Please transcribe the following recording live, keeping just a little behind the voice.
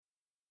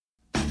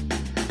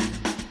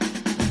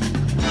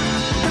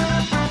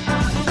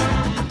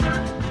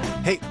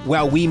Hey,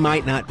 while we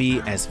might not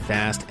be as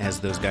fast as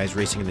those guys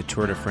racing in the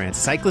Tour de France,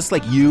 cyclists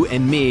like you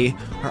and me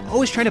are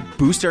always trying to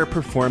boost our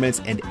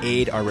performance and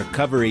aid our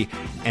recovery,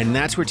 and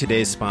that's where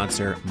today's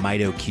sponsor,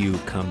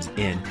 MitoQ, comes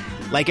in.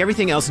 Like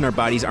everything else in our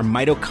bodies, our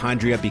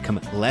mitochondria become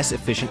less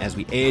efficient as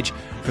we age.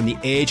 From the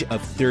age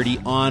of 30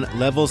 on,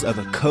 levels of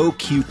a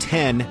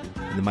CoQ10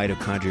 in the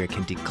mitochondria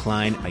can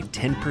decline by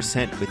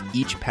 10% with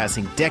each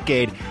passing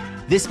decade.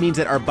 This means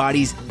that our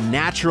body's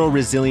natural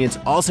resilience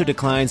also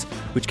declines,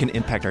 which can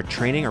impact our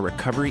training, our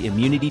recovery,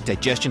 immunity,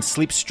 digestion,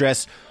 sleep,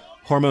 stress,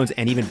 hormones,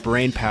 and even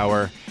brain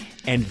power.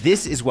 And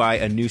this is why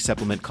a new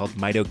supplement called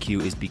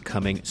MitoQ is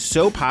becoming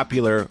so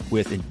popular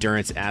with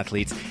endurance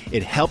athletes.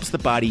 It helps the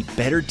body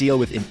better deal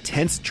with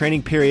intense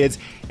training periods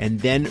and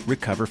then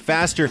recover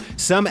faster.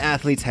 Some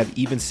athletes have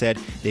even said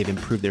they've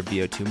improved their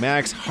VO2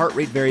 max, heart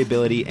rate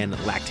variability, and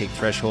lactate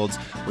thresholds.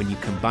 When you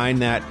combine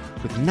that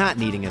with not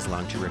needing as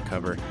long to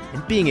recover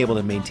and being able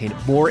to maintain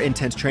more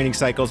intense training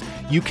cycles,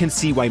 you can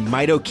see why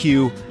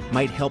MitoQ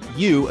might help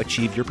you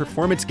achieve your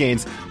performance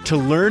gains. To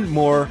learn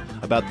more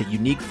about the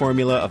unique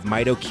formula of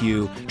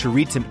MitoQ, to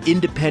read some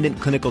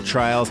independent clinical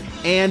trials,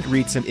 and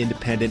read some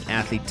independent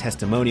athlete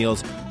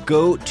testimonials,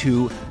 go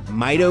to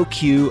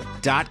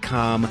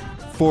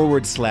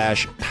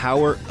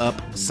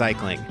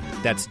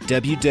mitoq.com/powerupcycling. That's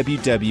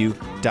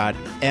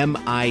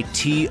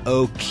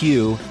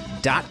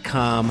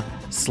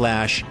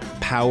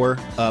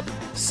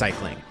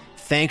www.mitoq.com/powerupcycling.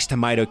 Thanks to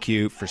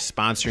MitoQ for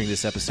sponsoring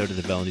this episode of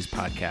the Velo News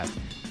Podcast.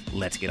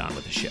 Let's get on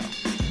with the show.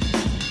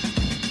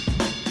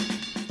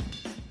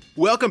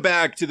 Welcome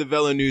back to the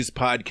Velo News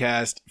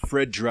Podcast.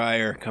 Fred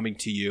Dreyer coming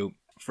to you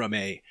from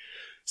a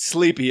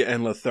sleepy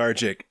and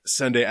lethargic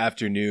Sunday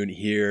afternoon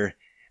here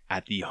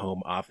at the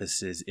home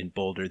offices in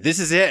Boulder. This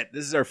is it.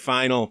 This is our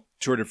final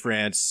Tour de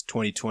France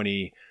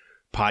 2020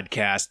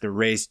 podcast. The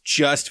race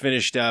just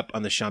finished up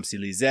on the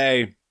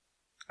Champs-Élysées.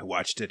 I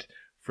watched it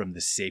from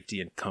the safety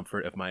and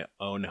comfort of my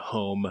own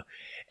home.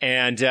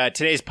 And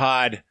today's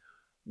pod,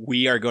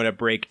 we are going to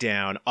break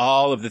down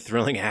all of the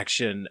thrilling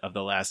action of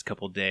the last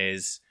couple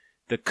days.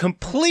 The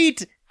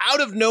complete out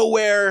of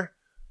nowhere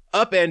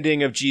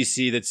upending of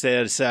GC that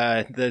says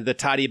the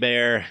Tadej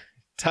Bear,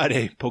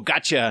 Tadej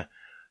Pogačar,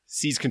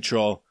 seized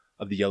control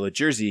of the yellow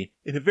jersey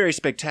in a very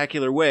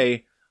spectacular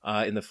way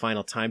in the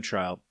final time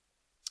trial.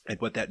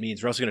 And what that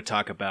means. We're also going to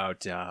talk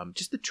about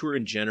just the tour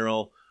in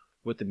general,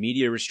 what the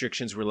media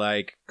restrictions were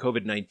like,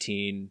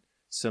 COVID-19,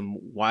 some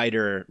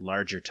wider,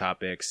 larger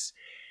topics.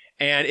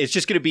 And it's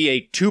just going to be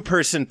a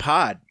two-person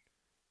pod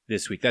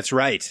this week. That's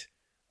right.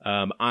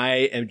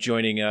 I am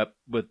joining up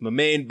with my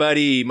main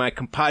buddy, my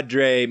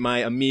compadre, my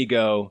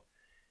amigo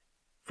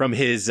from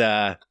his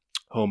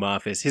home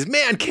office, his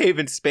man cave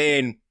in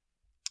Spain.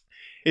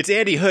 It's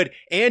Andy Hood.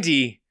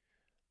 Andy,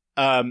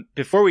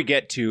 before we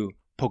get to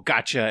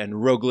Pogačar and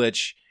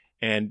Roglic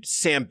and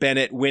Sam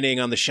Bennett winning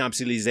on the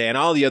Champs-Élysées and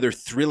all the other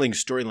thrilling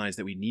storylines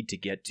that we need to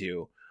get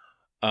to,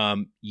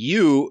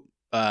 you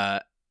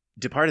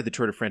departed the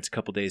Tour de France a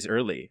couple days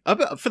early.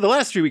 For the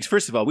last 3 weeks,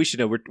 first of all, we should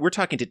know we're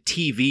talking to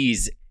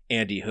TV's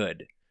Andy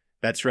Hood.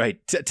 That's right.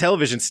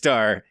 Television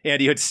star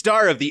Andy Hood,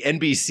 star of the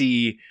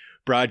NBC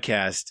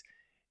broadcast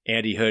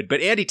Andy Hood.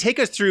 But Andy, take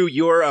us through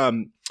your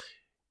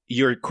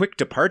quick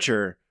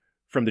departure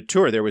from the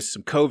tour. There was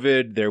some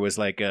COVID. There was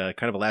like a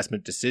kind of a last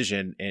minute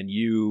decision and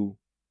you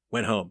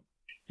went home.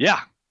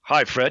 Yeah.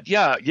 Hi, Fred.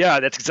 Yeah,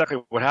 that's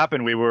exactly what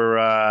happened. We were,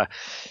 I've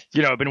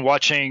been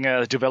watching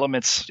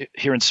developments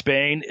here in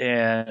Spain,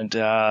 and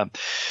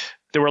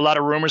there were a lot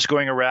of rumors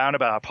going around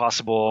about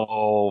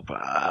possible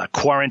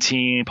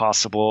quarantine,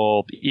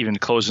 possible even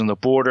closing the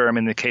border. I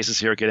mean, the cases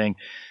here are getting,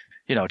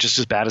 just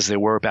as bad as they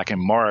were back in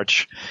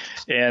March,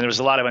 and there was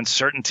a lot of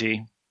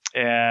uncertainty.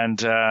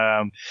 And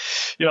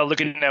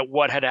looking at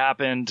what had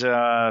happened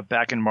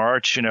back in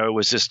March, it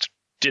was just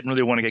didn't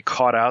really want to get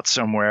caught out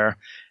somewhere.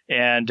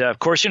 And of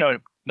course,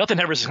 nothing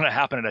ever is going to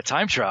happen in a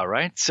time trial,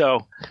 right?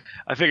 So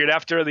I figured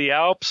after the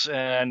Alps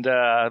and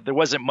there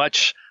wasn't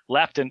much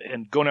left,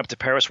 and going up to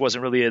Paris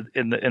wasn't really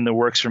in the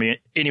works for me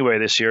anyway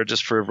this year,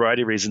 just for a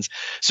variety of reasons.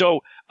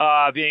 So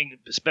being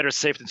better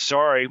safe than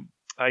sorry,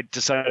 I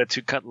decided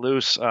to cut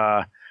loose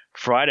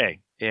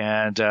Friday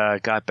and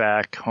got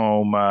back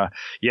home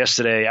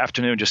yesterday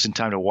afternoon just in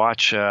time to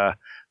watch the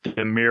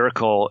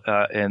miracle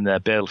in the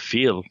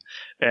Belleville.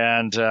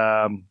 And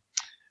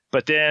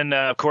but then,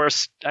 of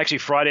course, actually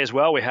Friday as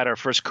well, we had our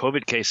first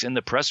COVID case in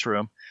the press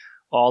room.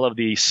 All of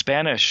the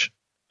Spanish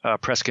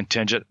press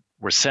contingent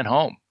were sent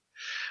home.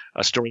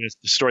 A story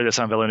that's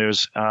on Velo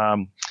News.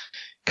 They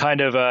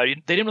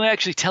didn't really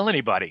actually tell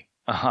anybody.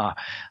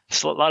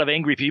 There's a lot of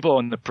angry people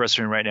in the press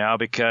room right now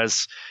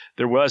because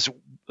there was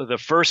the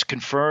first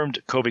confirmed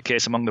COVID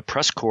case among the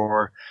press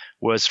corps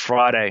was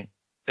Friday,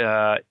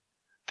 the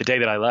day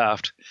that I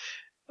left,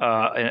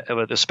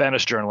 the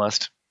Spanish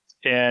journalist.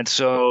 And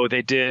so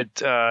they did,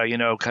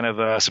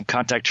 some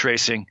contact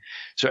tracing.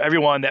 So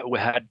everyone that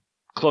had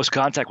close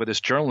contact with this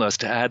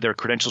journalist had their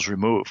credentials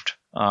removed.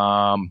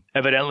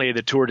 Evidently,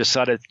 the tour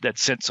decided that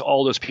since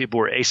all those people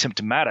were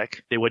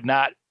asymptomatic, they would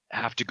not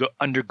have to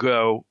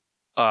undergo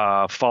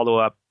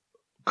follow-up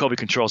COVID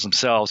controls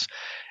themselves.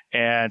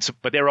 And so,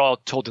 but they were all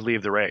told to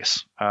leave the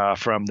race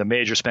from the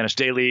major Spanish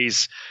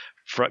dailies.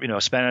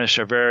 Spanish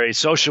are very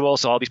sociable,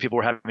 so all these people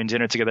were having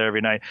dinner together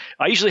every night.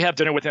 I usually have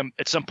dinner with them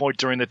at some point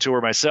during the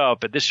tour myself,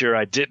 but this year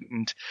I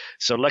didn't.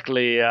 So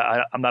luckily,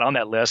 I'm not on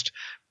that list.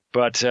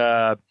 But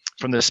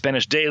from the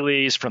Spanish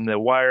dailies, from the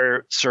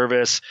wire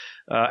service,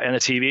 and the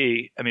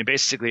TV, I mean,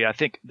 basically, I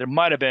think there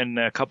might have been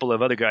a couple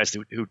of other guys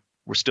who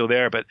were still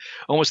there, but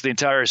almost the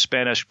entire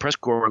Spanish press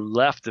corps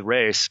left the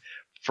race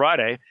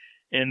Friday.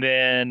 And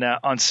then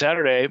on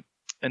Saturday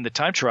in the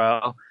time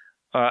trial,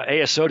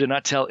 ASO did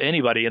not tell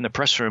anybody in the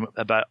press room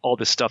about all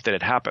this stuff that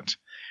had happened.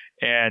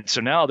 And so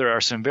now there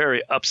are some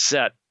very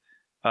upset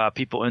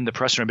people in the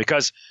press room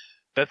because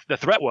the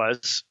threat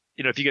was,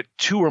 if you get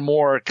 2 or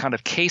more kind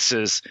of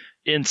cases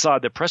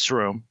inside the press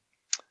room,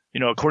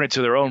 according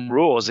to their own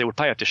rules, they would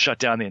probably have to shut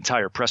down the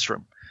entire press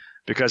room.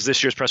 Because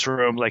this year's press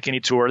room, like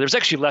any tour, there's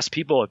actually less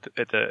people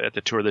at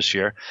the tour this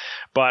year.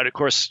 But of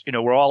course,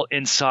 we're all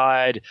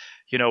inside,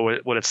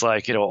 what it's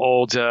like,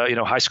 old,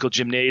 high school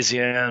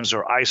gymnasiums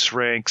or ice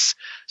rinks,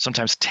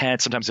 sometimes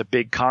tents, sometimes a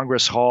big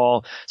Congress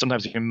hall,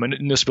 sometimes a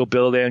municipal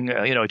building,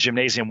 a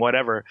gymnasium,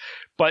 whatever.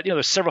 But,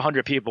 there's several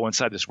hundred people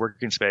inside this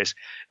working space.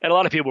 And a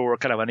lot of people were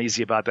kind of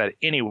uneasy about that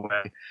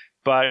anyway.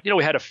 But,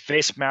 we had a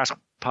face mask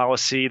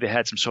policy. They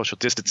had some social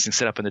distancing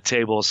set up in the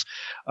tables.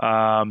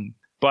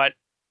 But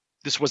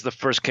this was the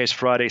first case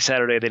Friday.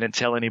 Saturday, they didn't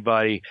tell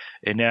anybody.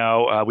 And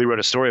now we wrote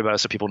a story about it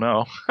so people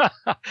know.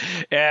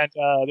 And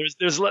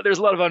there's a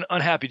lot of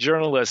unhappy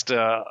journalists,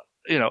 a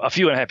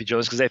few unhappy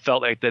journalists because they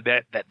felt like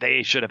that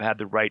they should have had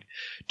the right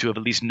to have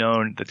at least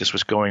known that this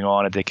was going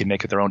on and they could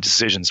make their own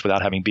decisions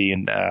without having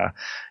been,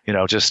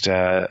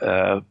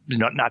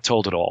 not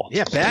told at all.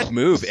 Yeah, bad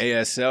move,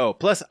 ASO.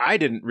 Plus, I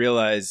didn't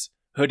realize,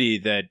 Hoodie,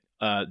 that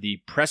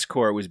the press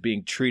corps was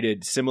being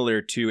treated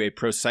similar to a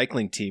pro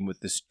cycling team with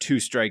this 2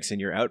 strikes and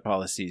you're out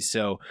policy.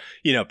 So,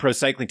 pro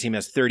cycling team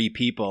has 30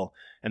 people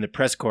and the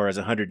press corps has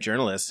 100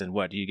 journalists. And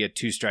what, you get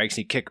 2 strikes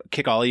and you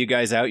kick all of you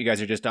guys out? You guys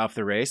are just off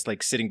the race,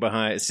 like sitting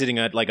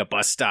at like a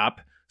bus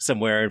stop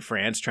somewhere in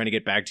France trying to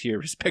get back to your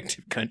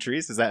respective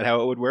countries. Is that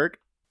how it would work?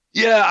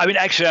 Yeah, I mean,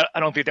 actually,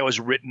 I don't think that was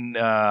written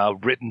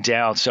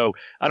down. So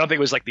I don't think it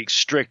was like the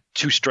strict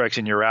 2 strikes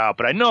and you're out.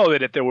 But I know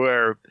that if there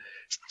were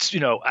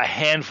a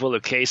handful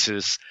of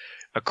cases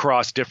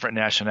across different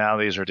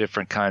nationalities or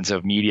different kinds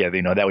of media,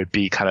 that would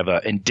be kind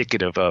of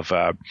indicative of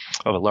a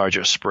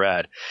larger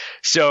spread.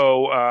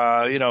 So,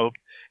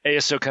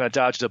 ASO kind of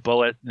dodged a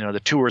bullet. The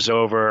tour's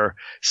over.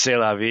 C'est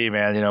la vie,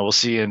 man. We'll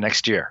see you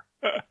next year.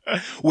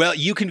 Well,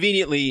 you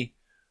conveniently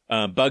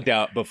bugged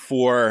out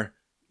before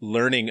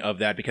learning of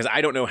that because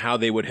I don't know how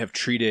they would have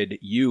treated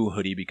you,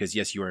 Hoodie, because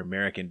yes, you are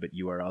American, but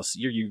you are also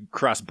you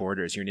cross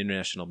borders. You're an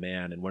international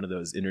man, and one of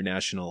those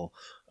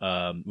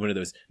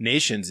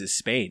nations is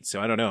Spain.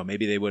 So I don't know.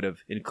 Maybe they would have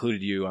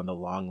included you on the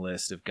long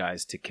list of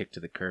guys to kick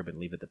to the curb and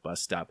leave at the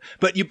bus stop.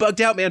 But you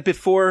bugged out, man,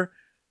 before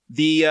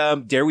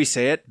the dare we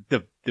say it,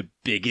 the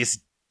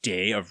biggest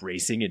day of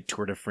racing in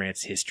Tour de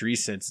France history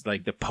since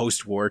like the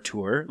post-war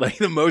tour, like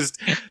the most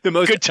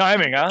good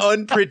timing, huh?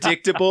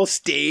 Unpredictable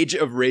stage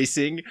of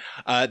racing,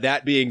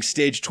 that being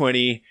stage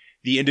 20,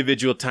 the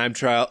individual time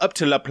trial up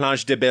to La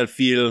Planche de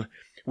Bellefille,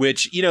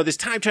 which, this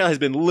time trial has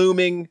been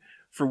looming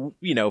for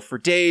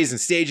days and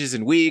stages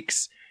and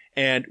weeks.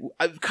 And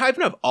I've kind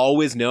of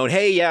always known,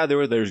 hey, yeah,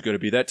 there's going to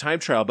be that time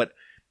trial, but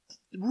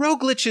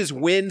Roglic's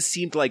win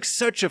seemed like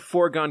such a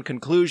foregone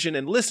conclusion,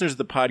 and listeners of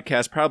the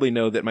podcast probably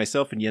know that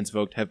myself and Jens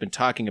Vogt have been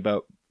talking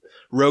about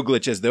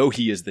Roglic as though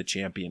he is the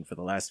champion for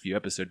the last few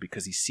episodes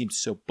because he seems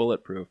so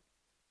bulletproof.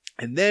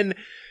 And then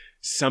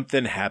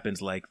something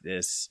happens like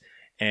this,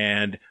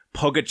 and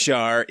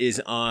Pogačar is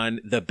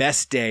on the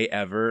best day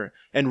ever,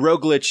 and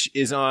Roglic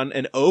is on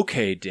an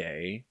okay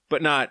day,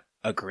 but not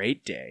a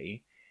great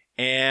day.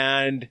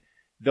 And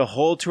the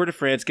whole Tour de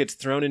France gets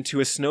thrown into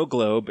a snow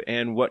globe,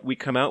 and what we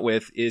come out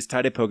with is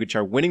Tadej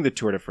Pogačar winning the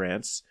Tour de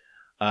France,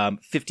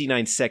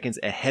 59 seconds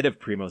ahead of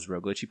Primož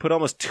Roglic. He put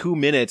almost 2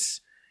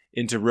 minutes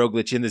into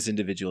Roglic in this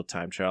individual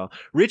time trial.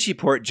 Richie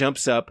Porte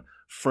jumps up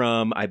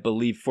from, I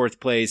believe, 4th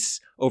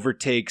place,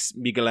 overtakes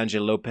Miguel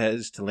Angel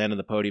Lopez to land on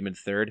the podium in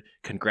 3rd.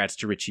 Congrats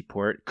to Richie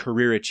Porte.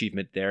 Career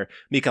achievement there.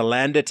 Mikel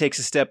Landa takes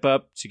a step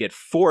up to get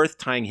 4th,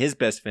 tying his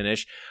best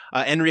finish.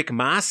 Enric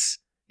Mas,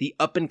 the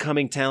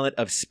up-and-coming talent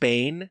of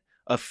Spain,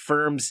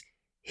 affirms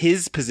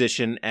his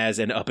position as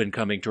an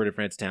up-and-coming Tour de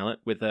France talent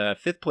with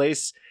 5th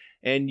place,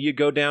 and you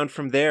go down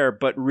from there.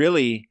 But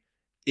really,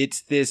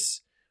 it's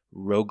this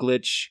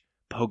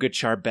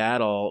Roglic-Pogačar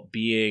battle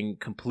being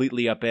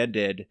completely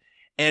upended.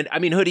 And, I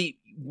mean, Hoodie,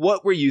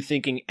 what were you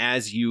thinking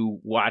as you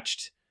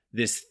watched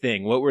this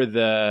thing? What were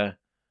the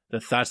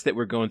thoughts that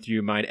were going through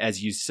your mind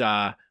as you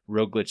saw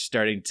Roglic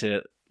starting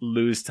to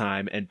lose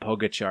time and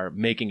Pogačar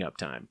making up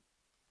time?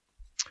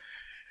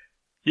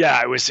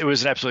 Yeah, it was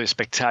an absolutely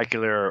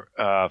spectacular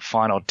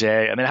final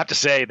day. I mean, I have to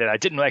say that I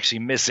didn't actually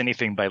miss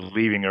anything by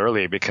leaving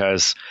early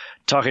because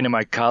talking to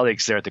my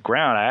colleagues there at the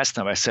ground, I asked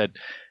them, I said,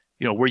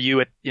 were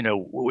you at,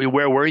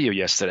 where were you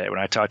yesterday when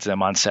I talked to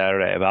them on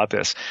Saturday about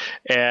this?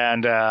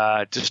 And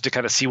just to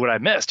kind of see what I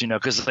missed,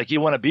 because like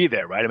you want to be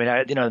there, right? I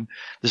mean,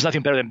 there's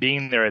nothing better than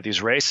being there at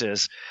these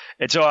races.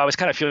 And so I was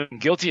kind of feeling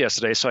guilty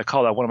yesterday. So I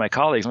called out one of my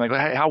colleagues. I'm like,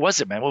 hey, how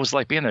was it, man? What was it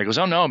like being there? He goes,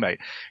 oh, no, mate.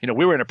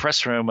 We were in a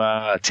press room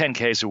 10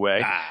 Ks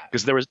away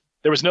because there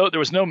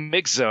was no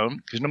mix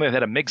zone, because normally they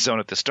had a mix zone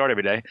at the start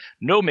every day.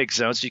 No mix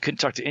zone, so you couldn't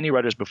talk to any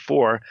riders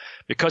before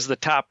because the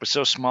top was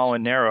so small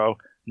and narrow.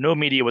 No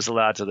media was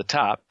allowed to the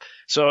top.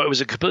 So it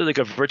was completely like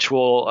a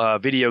virtual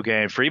video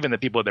game for even the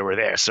people that were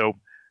there. So,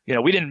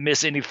 we didn't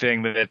miss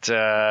anything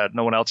that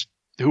no one else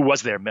who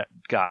was there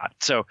got.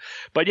 So,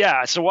 but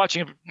yeah, so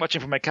watching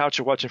from my couch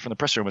or watching from the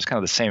press room was kind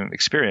of the same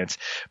experience.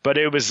 But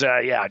it was,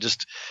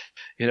 just,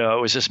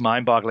 it was just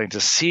mind boggling to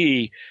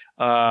see.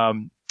 There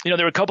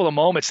were a couple of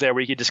moments there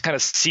where you could just kind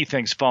of see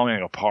things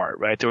falling apart,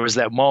 right? There was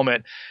that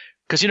moment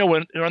because,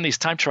 when you're on these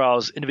time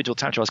trials, individual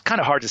time trials, it's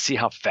kind of hard to see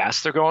how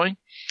fast they're going.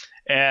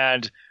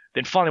 And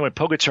then finally, when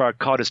Pogačar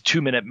caught his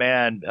 2-minute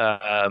man,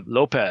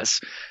 Lopez,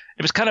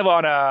 it was kind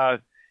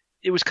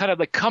of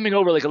like coming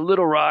over like a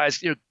little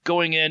rise,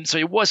 going in. So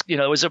it was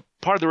a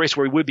part of the race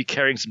where he would be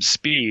carrying some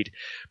speed,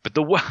 but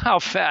how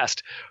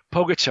fast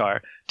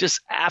Pogačar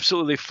just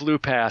absolutely flew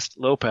past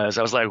Lopez.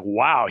 I was like,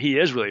 wow, he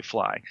is really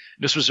flying.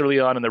 This was early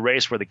on in the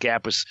race where the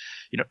gap was,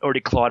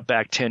 already clawed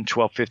back 10,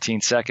 12,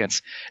 15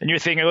 seconds. And you're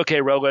thinking, okay,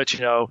 Roglic,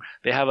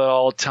 they have it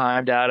all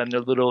timed out and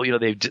they're little,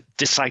 they've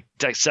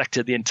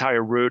dissected the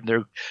entire route and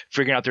they're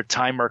figuring out their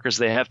time markers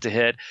they have to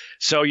hit.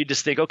 So you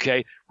just think,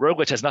 okay,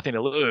 Roglic has nothing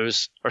to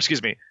lose,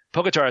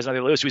 Pogačar has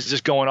nothing to lose. So he's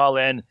just going all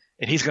in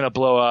and he's going to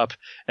blow up.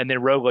 And then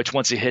Roglic,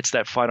 once he hits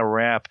that final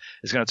ramp,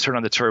 is going to turn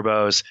on the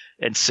turbos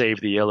and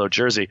save the yellow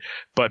jersey.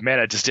 But man,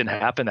 it just didn't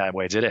happen that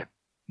way, did it?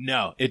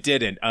 No, it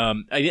didn't.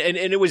 And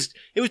it was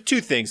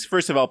two things.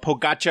 First of all,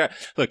 Pogačar.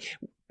 Look,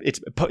 it's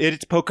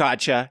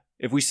Pogačar.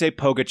 If we say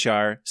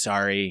Pogačar,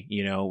 sorry,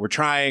 we're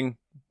trying.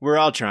 We're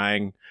all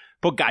trying.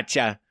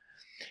 Pogačar.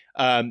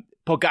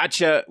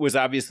 Pogačar was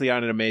obviously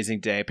on an amazing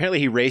day. Apparently,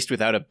 he raced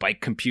without a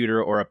bike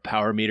computer or a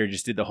power meter.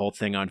 Just did the whole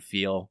thing on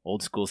feel,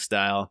 old school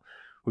style,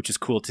 which is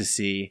cool to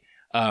see.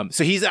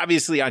 So he's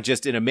obviously on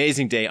just an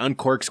amazing day,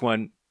 uncorks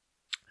one.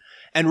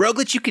 And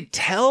Roglic, you could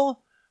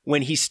tell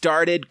when he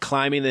started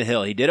climbing the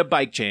hill. He did a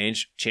bike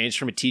changed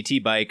from a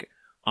TT bike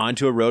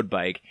onto a road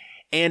bike.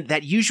 And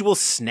that usual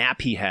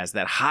snap he has,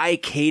 that high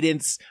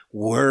cadence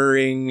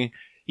whirring,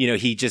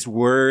 he just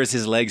whirs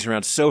his legs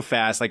around so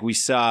fast, like we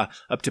saw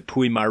up to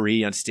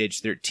Puy-Marie on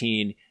stage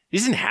 13. He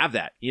doesn't have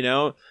that,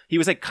 He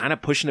was like kind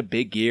of pushing a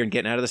big gear and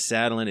getting out of the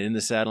saddle and in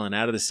the saddle and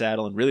out of the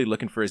saddle and really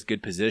looking for his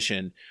good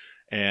position.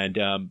 And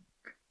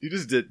he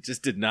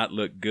just did not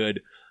look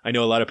good. I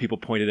know a lot of people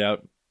pointed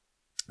out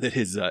that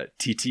his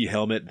TT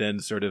helmet then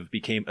sort of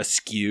became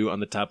askew on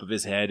the top of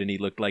his head and he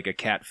looked like a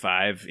Cat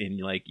 5 in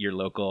like your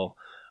local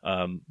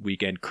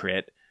weekend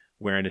crit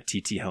wearing a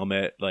TT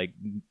helmet, like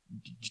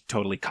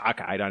totally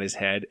cockeyed on his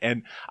head.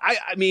 And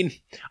I mean,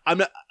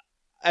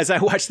 as I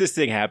watched this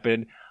thing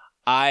happen,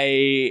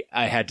 I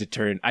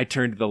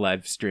turned the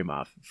live stream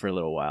off for a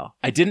little while.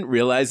 I didn't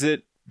realize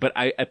it, but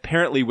I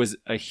apparently was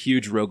a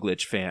huge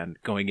Roglic fan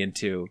going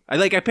into.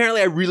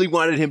 Apparently I really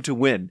wanted him to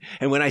win.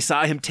 And when I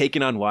saw him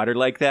taking on water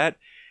like that,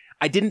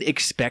 I didn't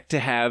expect to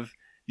have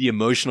the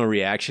emotional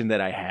reaction that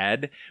I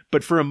had.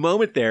 But for a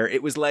moment there,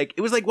 it was like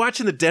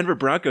watching the Denver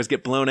Broncos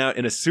get blown out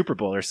in a Super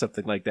Bowl or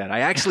something like that.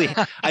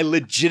 I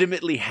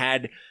legitimately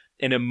had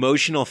an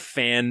emotional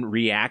fan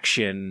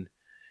reaction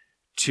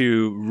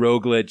to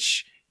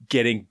Roglic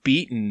getting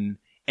beaten.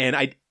 And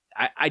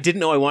I didn't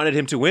know I wanted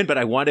him to win, but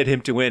I wanted him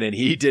to win, and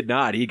he did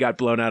not. He got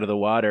blown out of the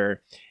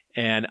water,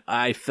 and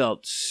I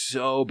felt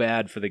so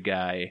bad for the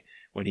guy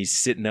when he's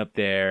sitting up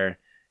there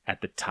at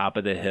the top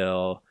of the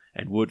hill,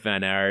 and Wout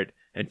van Aert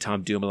and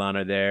Tom Dumoulin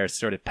are there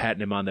sort of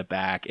patting him on the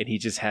back, and he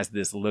just has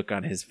this look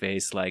on his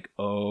face like,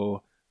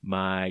 oh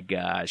my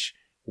gosh,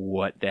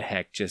 what the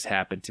heck just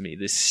happened to me?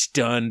 This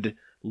stunned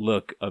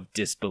look of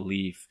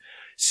disbelief.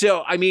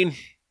 So, I mean,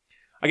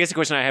 I guess the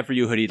question I have for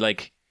you, Hoodie,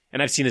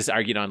 and I've seen this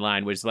argued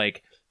online, was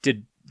like,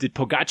 did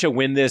Pogačar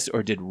win this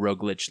or did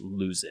Roglic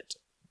lose it?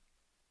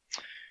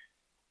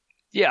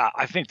 Yeah,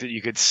 I think that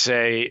you could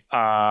say,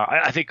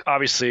 I think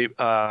obviously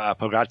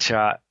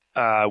Pogačar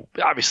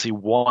obviously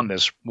won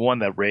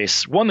that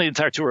race, won the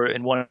entire tour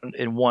in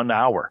 1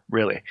 hour,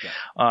 really.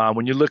 Yeah.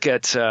 When you look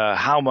at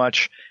how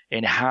much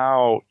and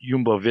how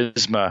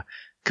Jumbo-Visma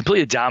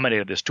completely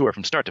dominated this tour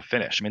from start to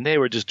finish. I mean, they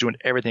were just doing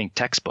everything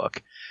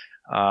textbook.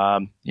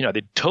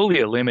 They totally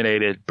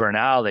eliminated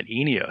Bernal and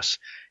Ineos,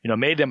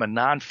 made them a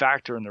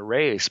non-factor in the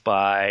race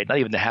by not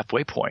even the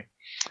halfway point.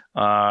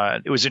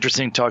 It was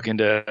interesting talking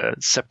to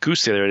Sepp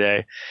Kuss the other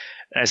day.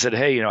 And I said,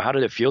 hey, how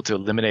did it feel to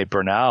eliminate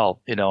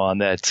Bernal, on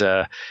that,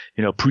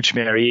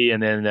 Puig-Marie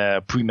and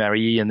then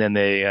Puy-Marie, and then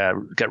they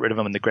got rid of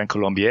him in the Grand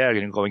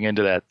Colombier going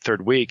into that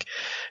third week.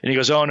 And he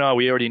goes, oh, no,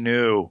 we already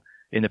knew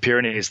in the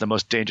Pyrenees the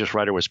most dangerous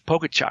rider was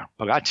Pogačar.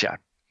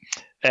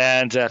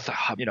 And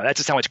that's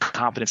just how much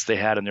confidence they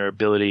had in their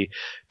ability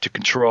to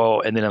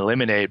control and then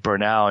eliminate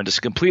Bernal, and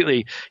just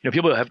completely,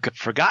 people have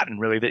forgotten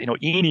really that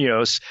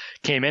Ineos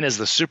came in as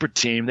the super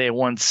team. They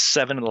won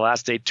 7 of the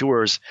last 8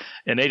 tours,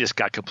 and they just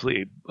got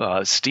completely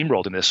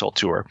steamrolled in this whole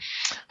tour.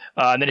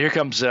 And then here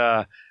comes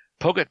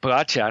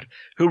Pogačar,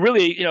 who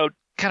really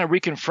kind of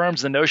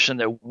reconfirms the notion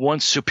that one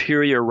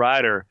superior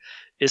rider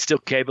is still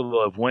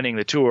capable of winning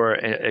the tour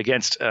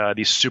against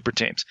these super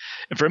teams.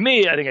 And for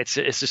me, I think it's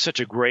just such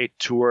a great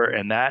tour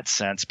in that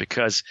sense,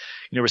 because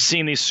we're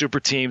seeing these super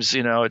teams.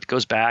 It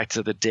goes back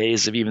to the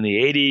days of even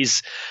the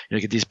 80s.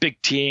 You get these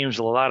big teams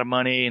with a lot of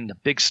money and the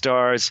big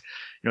stars,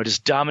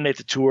 just dominate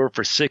the tour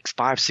for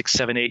 5, 6,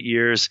 7, 8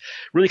 years.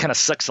 Really kind of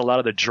sucks a lot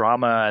of the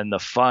drama and the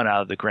fun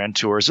out of the Grand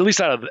Tours, at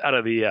least out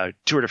of the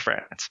Tour de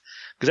France,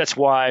 because that's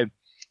why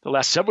the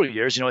last several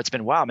years, it's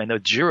been, wow, man, the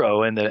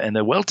Giro and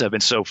the Vuelta have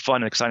been so fun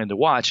and exciting to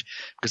watch,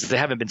 because they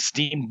haven't been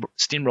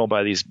steamrolled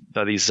by these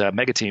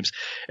mega teams.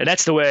 And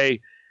that's the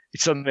way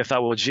it's something I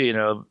thought, well, gee,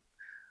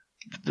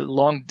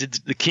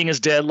 the king is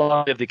dead,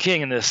 long live the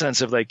king, in the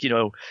sense of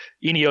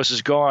Ineos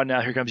is gone,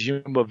 now here comes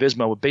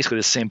Jumbo-Visma with basically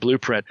the same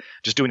blueprint,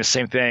 just doing the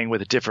same thing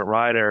with a different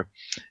rider.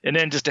 And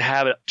then just to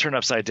have it turn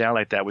upside down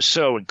like that was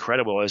so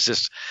incredible. It's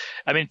just,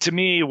 to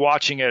me,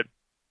 watching it,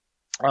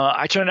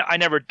 I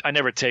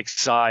never take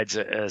sides,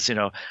 as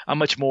I'm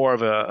much more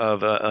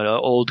of an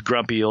old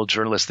grumpy old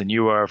journalist than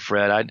you are,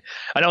 Fred.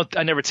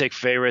 I never take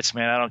favorites,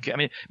 man. I don't care.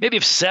 Maybe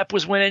if Sepp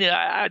was winning,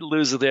 I'd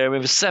lose it there.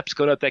 If Sepp's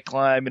going up that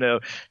climb,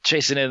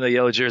 chasing in the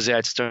yellow jersey,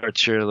 I'd start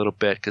cheering a little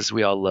bit, because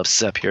we all love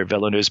Sepp here at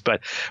Velo News.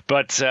 But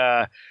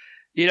I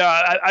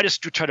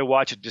just try to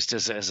watch it just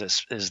as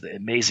the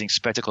amazing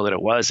spectacle that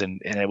it was,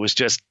 and it was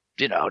just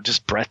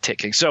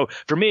breathtaking. So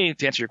for me,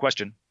 to answer your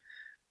question,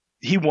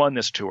 he won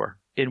this tour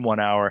in 1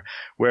 hour,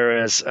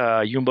 whereas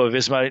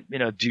Jumbo-Visma,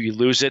 do you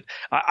lose it?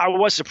 I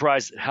was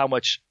surprised at how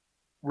much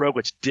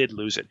Roglic did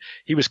lose it.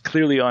 He was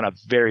clearly on a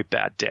very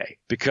bad day,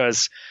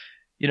 because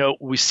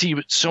we see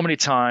so many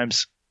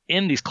times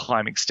in these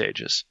climbing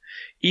stages,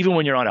 even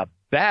when you're on a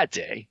bad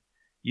day,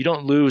 you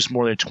don't lose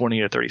more than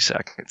 20 or 30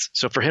 seconds.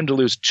 So for him to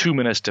lose 2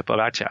 minutes to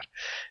Pogačar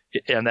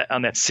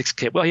on that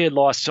 6K, well, he had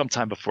lost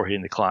sometime before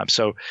hitting the climb.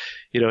 So,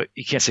 you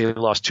can't say he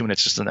lost 2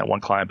 minutes just in that one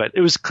climb, but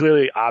it was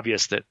clearly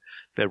obvious that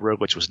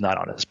Roglic was not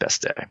on his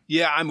best day.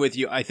 Yeah, I'm with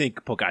you. I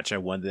think Pogačar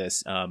won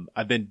this.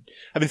 I've been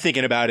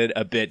thinking about it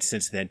a bit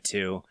since then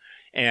too.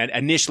 And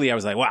initially I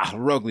was like, wow,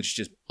 Roglic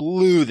just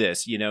blew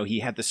this. He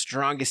had the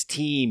strongest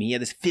team. He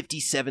had this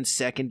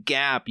 57-second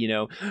gap.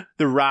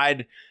 The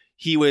ride,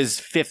 he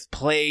was 5th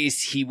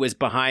place. He was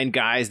behind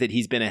guys that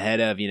he's been ahead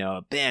of.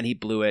 Man, he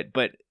blew it.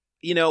 But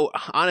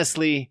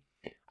honestly,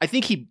 I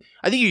think you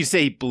could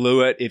say he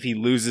blew it if he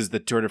loses the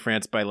Tour de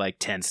France by like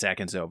 10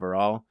 seconds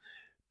overall.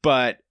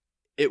 But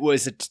it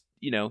was,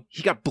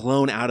 he got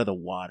blown out of the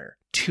water,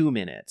 2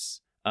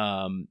 minutes.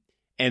 And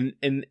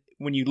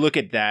when you look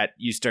at that,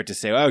 you start to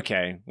say,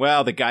 okay,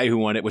 well, the guy who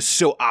won it was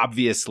so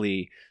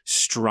obviously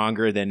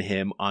stronger than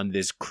him on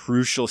this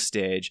crucial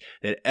stage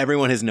that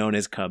everyone has known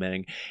is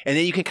coming. And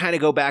then you can kind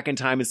of go back in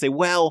time and say,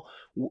 well,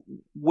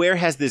 where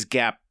has this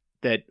gap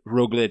that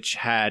Roglic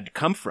had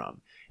come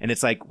from? And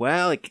it's like,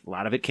 well, a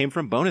lot of it came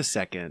from bonus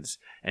seconds,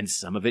 and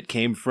some of it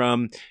came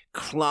from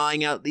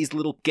clawing out these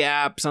little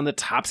gaps on the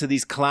tops of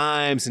these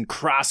climbs and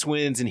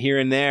crosswinds and here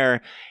and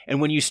there. And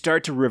when you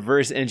start to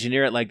reverse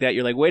engineer it like that,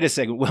 you're like, wait a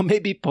second, well,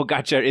 maybe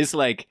Pogačar is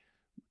like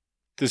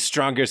the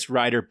strongest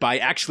rider by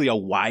actually a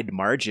wide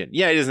margin.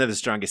 Yeah, he doesn't have the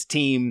strongest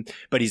team,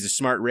 but he's a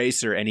smart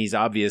racer, and he's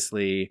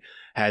obviously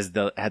had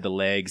the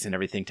legs and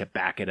everything to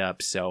back it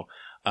up. So,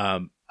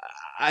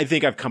 I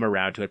think I've come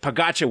around to it.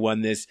 Pogačar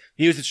won this.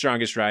 He was the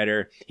strongest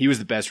rider. He was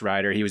the best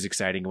rider. He was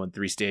exciting. He won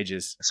 3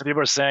 stages. Some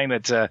people are saying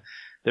that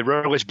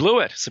Roglic blew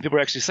it. Some people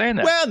are actually saying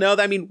that. Well, no,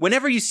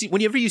 whenever you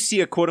see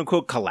a quote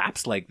unquote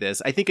collapse like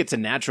this, I think it's a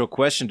natural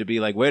question to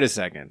be like, wait a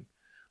second,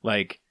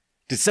 like,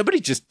 did somebody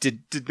just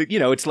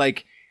it's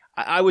like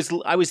I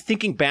was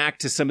thinking back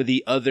to some of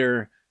the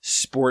other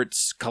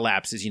sports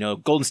collapses,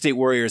 Golden State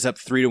Warriors up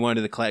 3-1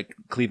 to the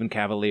Cleveland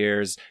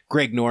Cavaliers,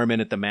 Greg Norman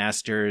at the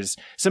Masters,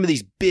 some of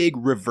these big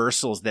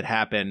reversals that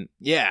happen.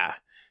 Yeah.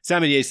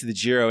 Simon Yates to the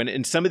Giro.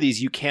 And some of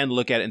these you can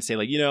look at it and say,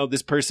 like,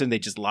 this person, they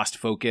just lost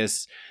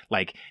focus.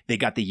 Like, they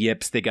got the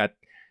yips, they got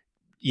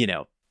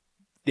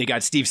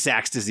Steve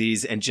Sachs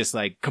disease and just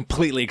like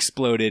completely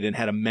exploded and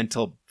had a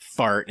mental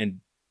fart and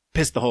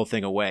pissed the whole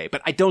thing away.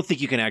 But I don't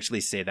think you can actually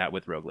say that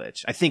with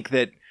Roglic. I think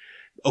that,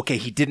 okay,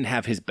 he didn't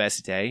have his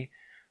best day,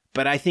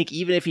 but I think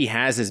even if he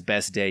has his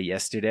best day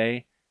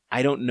yesterday,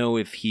 I don't know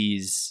if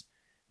he's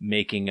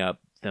making up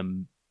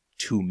them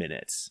 2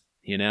 minutes,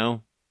 Yeah,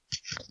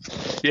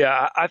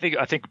 I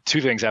think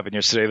 2 things happened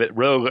yesterday. That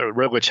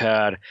Roglic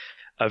had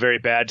a very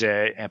bad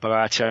day, and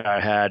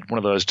Pogačar had one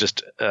of those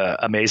just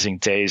amazing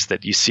days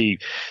that you see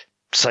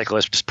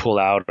cyclists just pull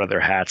out of their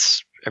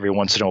hats every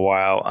once in a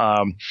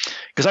while.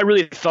 Because I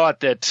really thought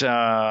that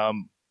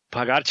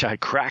Pogačar had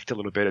cracked a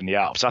little bit in the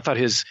Alps. I thought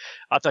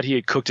he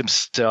had cooked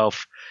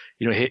himself,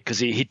 because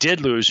he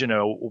did lose,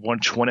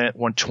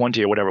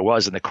 120 or whatever it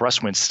was in the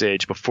crosswind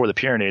stage before the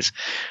Pyrenees.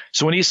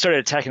 So when he started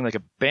attacking like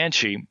a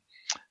banshee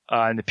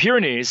in the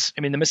Pyrenees,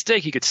 I mean, the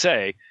mistake he could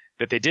say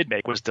that they did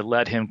make was to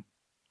let him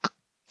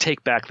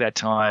take back that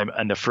time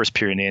on the first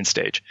Pyrenean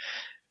stage.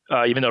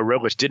 Even though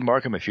Roglic did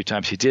mark him a few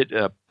times,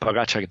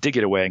 Pogačar did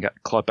get away and got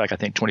clawed back, I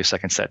think, 20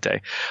 seconds that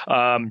day.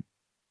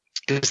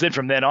 Because then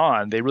from then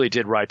on, they really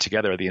did ride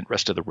together the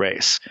rest of the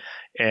race.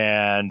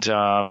 And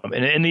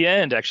in the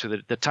end,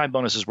 actually, the time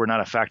bonuses were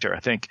not a factor. I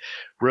think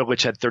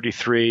Roglic had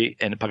 33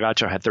 and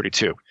Pogačar had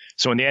 32.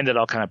 So in the end, it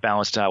all kind of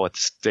balanced out with the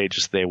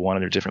stages they won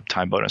and their different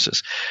time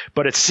bonuses.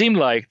 But it seemed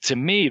like, to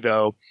me,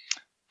 though,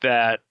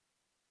 that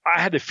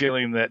I had the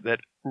feeling that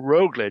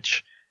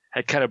Roglic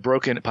had kind of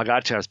broken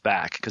Pogačar's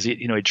back because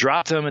he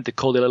dropped him at the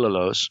Col de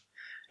Lellos.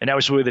 And that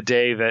was really the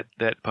day that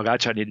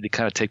Pogačar needed to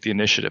kind of take the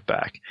initiative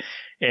back.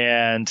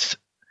 And,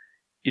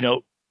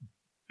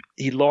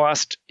 he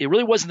lost – it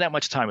really wasn't that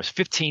much time. It was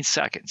 15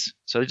 seconds.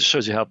 So it just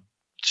shows you how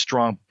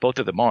strong both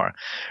of them are.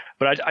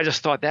 But I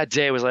just thought that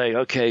day was like,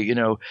 okay,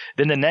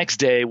 then the next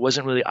day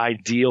wasn't really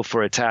ideal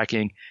for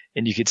attacking.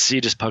 And you could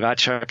see just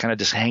Pogačar kind of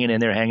just hanging in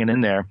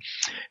there.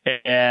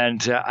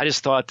 And I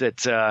just thought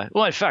that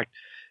in fact,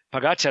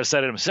 Pogačar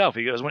said it himself.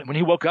 He goes, when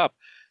he woke up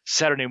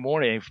Saturday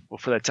morning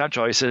for that time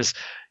trial, he says,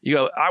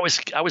 I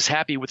was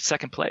happy with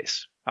second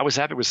place. I was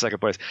happy with second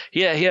place.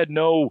 He had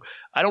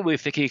I don't really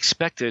think he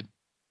expected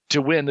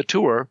to win the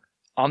Tour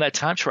on that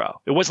time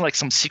trial. It wasn't like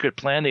some secret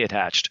plan they had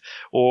hatched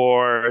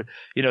or,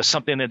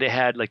 something that they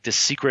had like this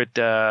secret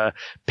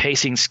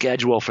pacing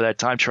schedule for that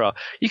time trial.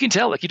 You can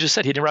tell, like you just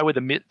said, he didn't ride with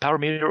the power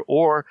meter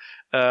or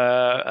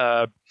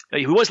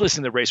he was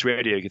listening to race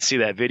radio. You could see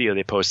that video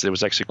they posted. It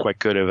was actually quite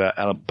good of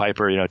Alan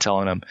Piper,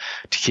 telling him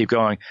to keep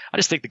going. I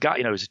just think the guy,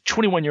 he's a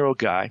 21-year-old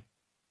guy.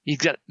 He's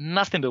got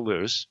nothing to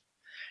lose.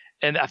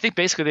 And I think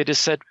basically they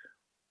just said,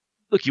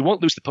 look, you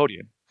won't lose the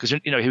podium because,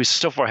 he was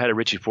so far ahead of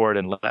Richie Porte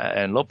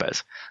and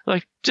Lopez.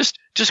 Like, just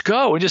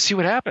go and just see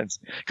what happens.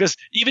 Because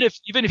even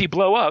if you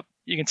blow up,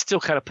 you can still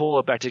kind of pull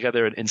it back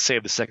together and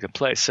save the second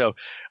place. So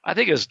I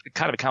think it was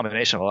kind of a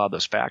combination of a lot of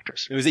those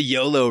factors. It was a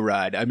YOLO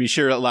ride. I mean,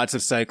 sure, lots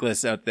of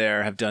cyclists out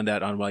there have done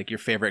that on like your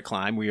favorite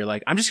climb where you're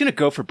like, I'm just going to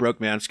go for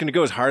broke, man. I'm just going to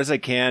go as hard as I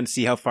can,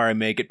 see how far I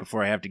make it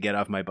before I have to get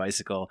off my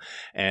bicycle.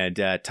 And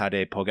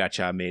Tadej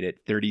Pogačar made it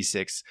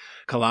 36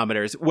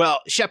 kilometers.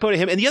 Well, chapeau to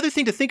him. And the other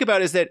thing to think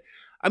about is that,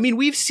 I mean,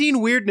 we've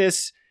seen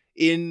weirdness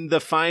in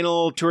the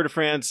final Tour de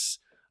France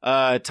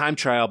time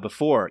trial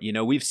before.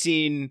 We've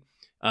seen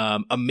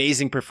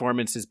amazing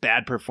performances,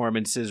 bad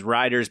performances,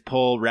 riders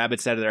pull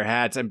rabbits out of their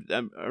hats.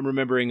 I'm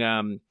remembering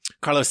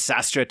Carlos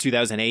Sastre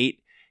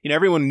 2008.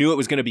 Everyone knew it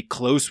was going to be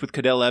close with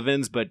Cadel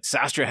Evans, but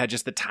Sastre had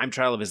just the time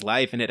trial of his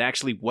life, and it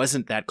actually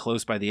wasn't that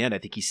close by the end. I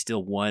think he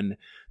still won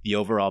the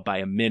overall by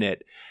a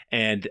minute.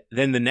 And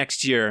then the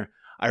next year,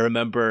 I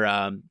remember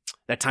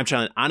that time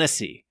trial in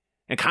Annecy,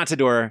 and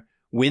Contador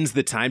wins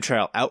the time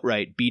trial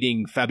outright,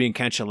 beating Fabian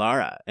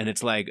Cancellara. And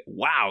it's like,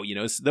 wow,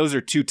 those are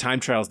two time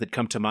trials that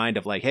come to mind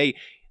of like, hey,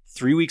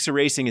 3 weeks of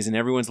racing is in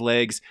everyone's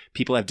legs.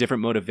 People have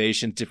different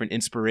motivations, different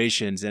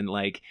inspirations. And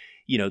like,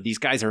 these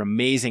guys are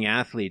amazing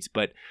athletes,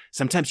 but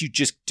sometimes you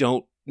just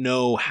don't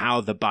know how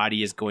the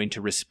body is going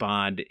to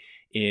respond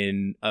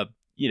in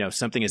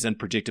something as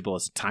unpredictable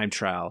as a time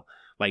trial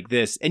like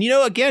this. And,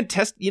 again,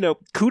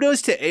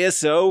 kudos to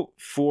ASO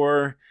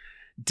for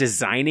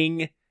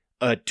designing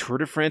a Tour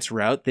de France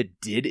route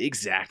that did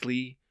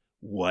exactly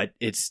what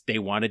they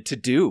wanted to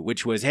do,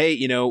 which was, hey,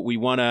 we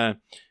want to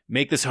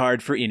make this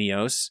hard for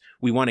Ineos.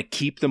 We want to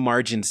keep the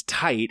margins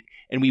tight,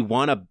 and we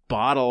want to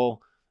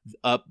bottle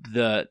up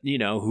the,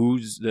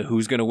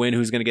 who's going to win,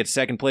 who's going to get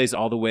second place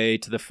all the way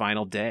to the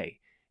final day.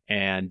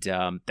 And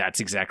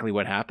that's exactly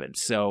what happened.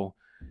 So,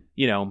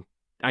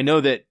 I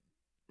know that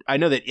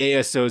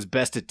ASO's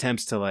best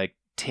attempts to like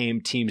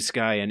tame Team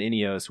Sky and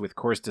Ineos with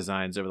course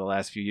designs over the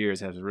last few years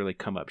has really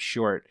come up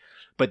short.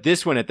 But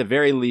this one, at the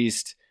very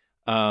least,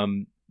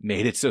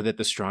 made it so that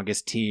the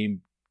strongest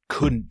team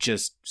couldn't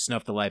just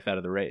snuff the life out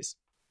of the race.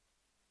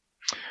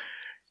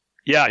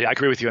 Yeah, I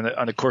agree with you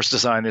on the course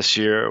design this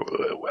year.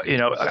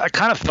 I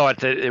kind of thought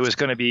that it was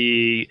going to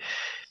be,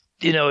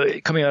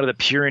 coming out of the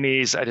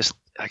Pyrenees.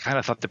 I kind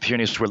of thought the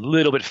Pyrenees were a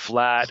little bit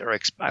flat, or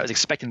I was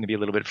expecting them to be a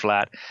little bit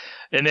flat.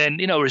 And then,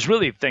 it was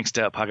really thanks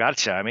to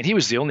Pogačar. I mean, he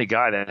was the only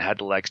guy that had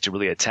the legs to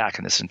really attack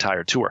in this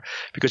entire Tour.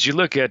 Because you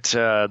look at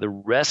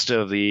the rest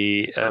of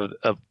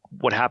of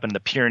what happened in the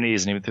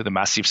Pyrenees and even through the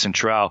Massif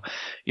Central,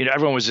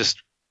 everyone was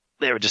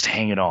they were just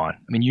hanging on.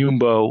 I mean,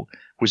 Jumbo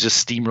was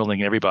just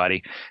steamrolling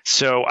everybody.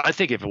 So I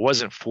think if it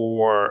wasn't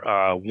for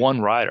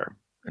one rider,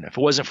 and if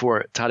it wasn't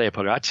for Tadej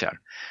Pogačar,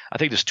 I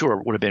think this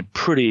Tour would have been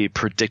pretty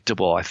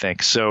predictable, I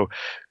think. So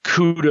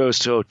kudos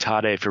to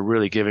Tadej for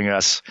really giving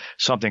us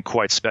something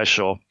quite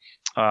special.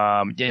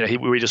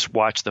 We just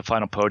watched the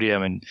final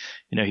podium, and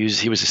he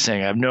was just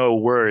saying, I have no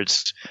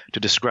words to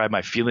describe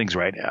my feelings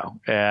right now.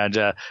 And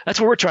that's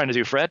what we're trying to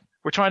do, Fred.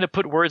 We're trying to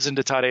put words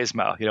into Tadej's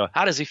mouth.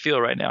 How does he feel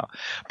right now?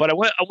 But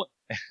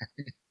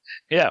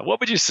Yeah.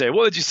 What would you say?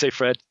 What would you say,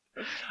 Fred?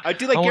 I'd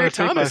do like Gary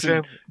Thomas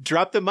and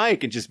drop the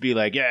mic and just be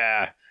like,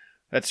 yeah,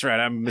 that's right.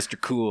 I'm Mr.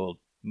 Cool.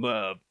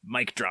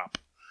 Mic drop.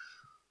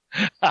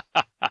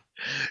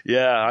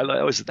 Yeah,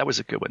 that was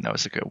a good one. That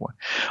was a good one.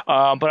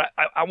 But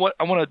I want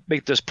to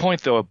make this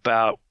point though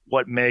about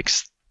what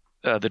makes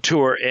the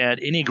tour and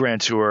any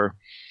Grand Tour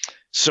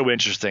so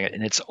interesting,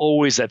 and it's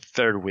always that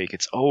third week.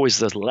 It's always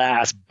the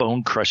last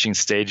bone-crushing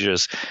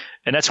stages,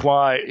 and that's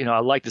why I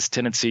like this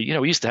tendency.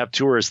 We used to have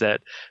tours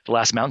that the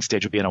last mountain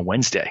stage would be on a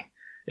Wednesday,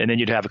 and then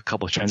you'd have a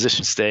couple of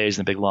transition stays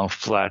and a big long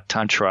flat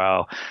time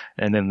trial,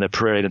 and then the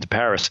parade into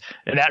Paris,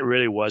 and that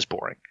really was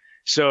boring.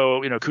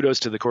 So, kudos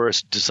to the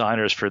course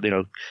designers for,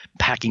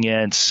 packing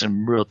in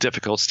some real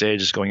difficult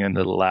stages going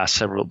into the last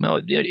several.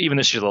 Even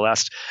this year, the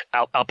last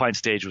Alpine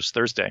stage was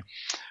Thursday.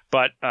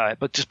 But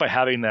just by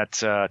having that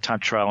time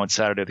trial on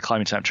Saturday, the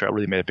climbing time trial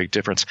really made a big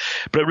difference.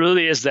 But it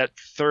really is that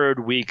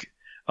third week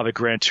of a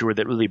Grand Tour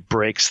that really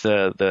breaks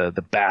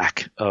the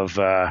back of,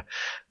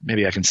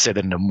 maybe I can say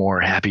that in a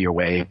more happier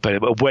way, but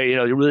a way,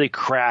 you really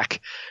crack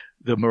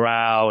the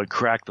morale and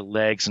crack the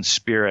legs and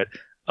spirit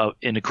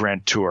in a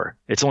Grand Tour.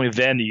 It's only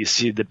then that you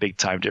see the big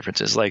time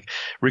differences. Like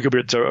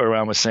Rigoberto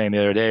Urán was saying the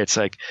other day, it's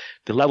like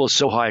the level is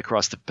so high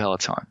across the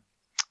peloton.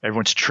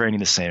 Everyone's training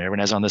the same. Everyone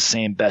has on the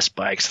same best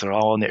bikes. They're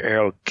all in their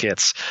aero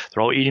kits.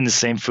 They're all eating the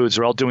same foods.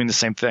 They're all doing the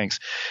same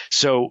things.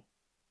 So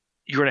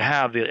you're going to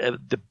have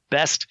the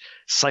best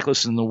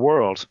cyclists in the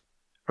world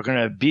are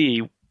going to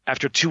be,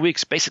 after 2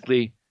 weeks,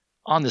 basically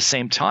on the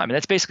same time. And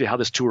that's basically how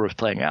this tour was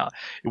playing out.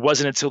 It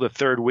wasn't until the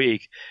third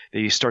week that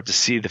you start to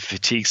see the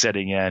fatigue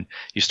setting in.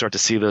 You start to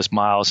see those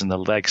miles and the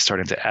legs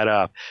starting to add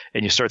up,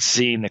 and you start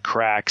seeing the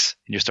cracks,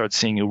 and you start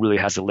seeing who really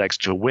has the legs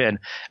to win. And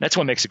that's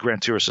what makes the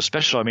Grand Tour so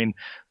special. I mean,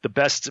 the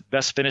best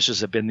finishes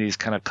have been these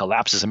kind of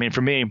collapses. I mean,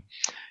 for me,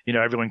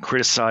 everyone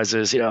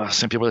criticizes,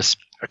 some people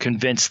are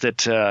convinced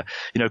that,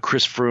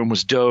 Chris Froome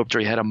was doped or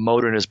he had a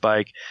motor in his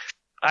bike.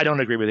 I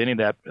don't agree with any of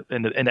that.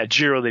 In that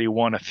Giro that he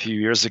won a few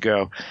years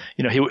ago,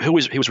 he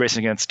was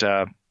racing against,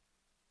 Simon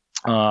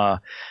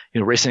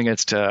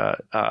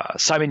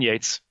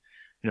Yates,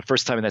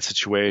 first time in that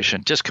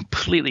situation, just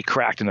completely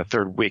cracked in the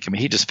third week. I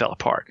mean, he just fell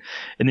apart.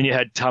 And then you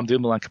had Tom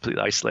Dumoulin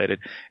completely isolated,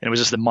 and it was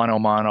just a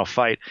mano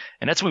fight.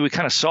 And that's what we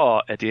kind of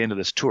saw at the end of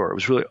this tour. It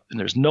was really, and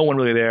there's no one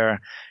really there.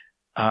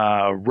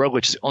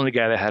 Roglic is the only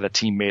guy that had a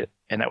teammate,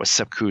 and that was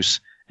Sepp Kuss,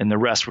 and the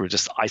rest were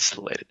just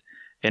isolated.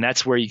 And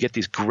that's where you get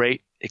these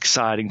great,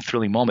 exciting,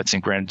 thrilling moments in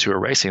Grand Tour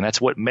racing. That's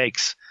what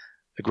makes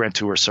the Grand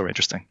Tour so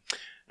interesting.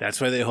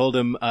 That's why they hold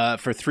them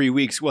for 3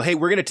 weeks. Well, hey,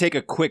 we're going to take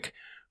a quick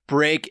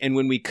break. And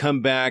when we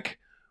come back,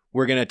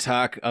 we're going to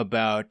talk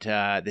about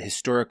the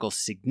historical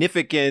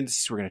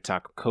significance. We're going to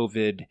talk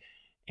COVID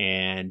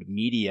and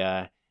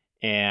media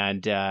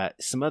and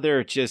some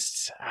other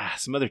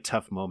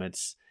tough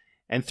moments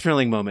and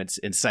thrilling moments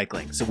in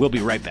cycling. So we'll be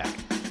right back.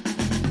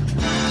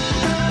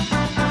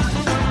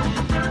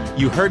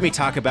 You heard me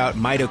talk about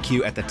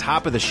MitoQ at the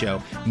top of the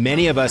show.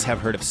 Many of us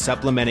have heard of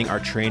supplementing our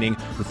training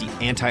with the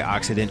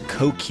antioxidant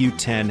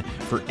CoQ10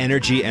 for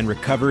energy and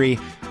recovery.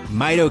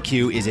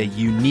 MitoQ is a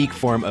unique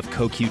form of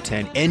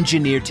CoQ10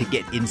 engineered to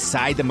get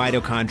inside the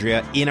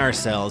mitochondria in our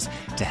cells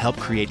to help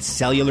create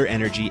cellular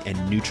energy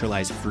and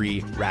neutralize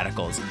free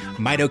radicals.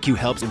 MitoQ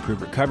helps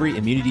improve recovery,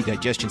 immunity,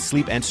 digestion,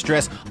 sleep, and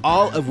stress,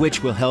 all of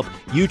which will help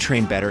you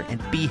train better and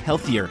be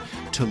healthier.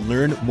 To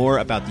learn more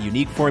about the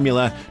unique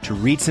formula, to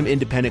read some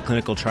independent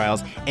clinical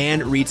trials,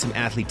 and read some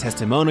athlete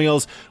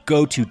testimonials,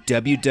 go to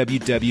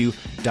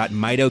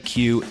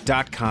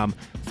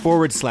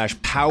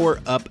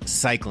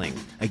www.mitoq.com/power-up-cycling.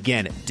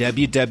 Again,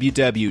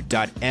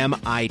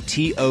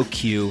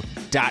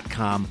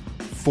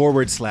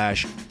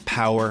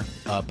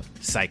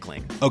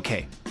 www.mitoq.com/power-up-cycling.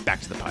 Okay,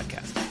 back to the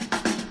podcast.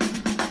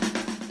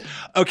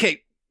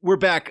 Okay, we're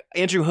back.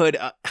 Andrew Hood,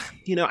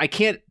 I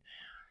can't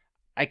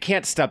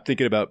stop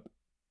thinking about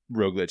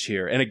Roglic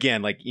here. And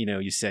again, like,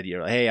 you said,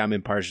 hey, I'm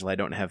impartial. I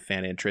don't have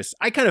fan interest.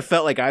 I kind of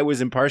felt like I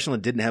was impartial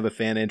and didn't have a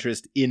fan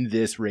interest in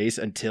this race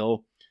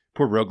until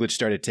poor Roglic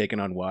started taking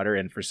on water.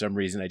 And for some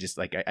reason, I just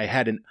I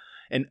had an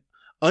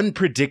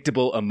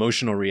unpredictable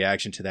emotional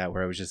reaction to that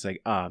where I was just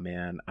like, oh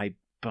man,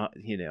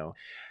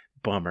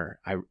 bummer.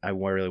 I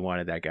really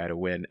wanted that guy to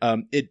win.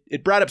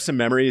 It brought up some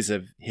memories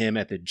of him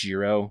at the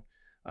Giro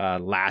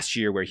last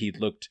year where he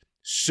looked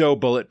so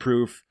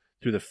bulletproof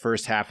through the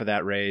first half of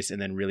that race and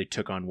then really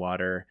took on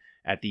water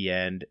at the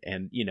end.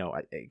 And,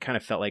 it kind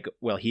of felt like,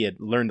 well, he had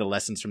learned the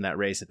lessons from that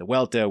race at the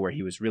Vuelta where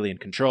he was really in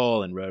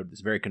control and rode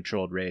this very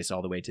controlled race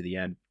all the way to the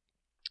end.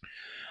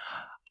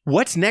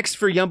 What's next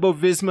for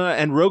Jumbo-Visma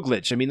and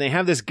Roglic? I mean, they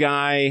have this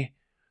guy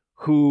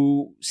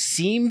who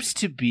seems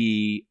to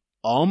be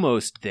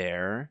almost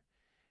there,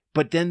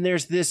 but then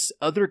there's this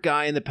other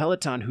guy in the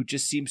peloton who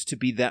just seems to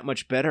be that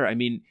much better. I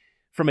mean,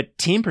 from a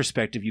team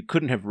perspective, you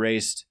couldn't have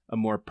raced a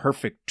more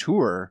perfect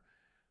tour,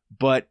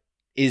 but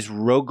is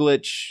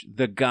Roglic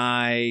the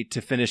guy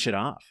to finish it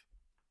off?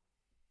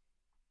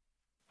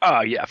 Oh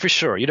yeah, for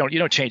sure. You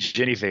don't change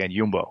anything in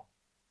Jumbo.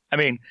 I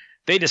mean,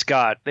 they just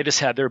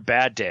had their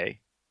bad day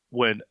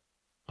when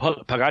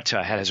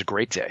Pogačar has a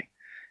great day,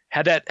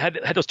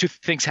 had those two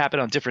things happen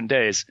on different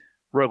days,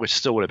 Roglic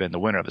still would have been the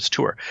winner of this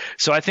tour.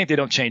 So I think they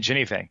don't change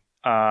anything.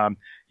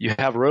 You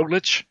have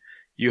Roglic,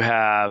 you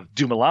have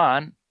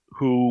Dumoulin,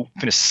 who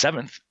finished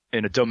 7th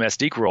in a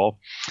domestique role.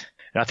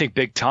 And I think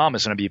Big Tom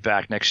is going to be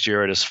back next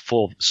year at his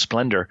full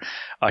splendor.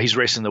 He's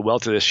racing the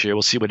Vuelta this year.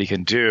 We'll see what he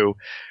can do.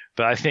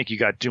 But I think you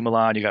got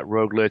Dumoulin, you got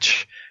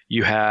Roglic,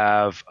 you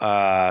have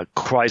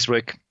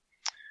Kruijswijk,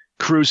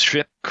 cruise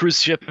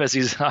ship as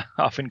he's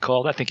often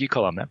called. I think you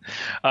call him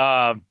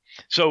that.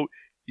 So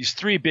these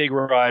three big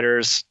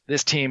riders,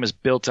 this team is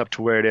built up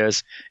to where it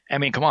is. I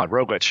mean, come on,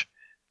 Roglic,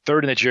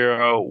 3rd in the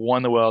Giro,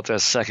 won the Vuelta,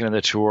 2nd in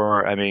the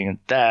Tour. I mean,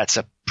 that's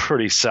a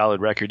pretty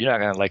solid record. You're not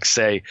going to like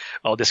say,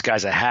 oh, this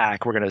guy's a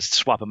hack, we're going to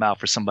swap him out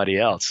for somebody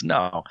else.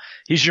 No,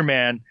 he's your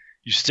man.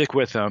 You stick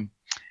with him.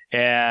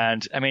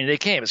 And I mean, they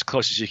came as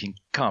close as you can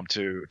come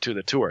to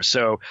the Tour.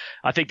 So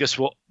I think this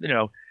will,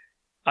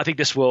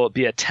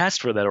 be a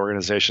test for that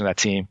organization, that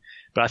team.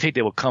 But I think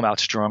they will come out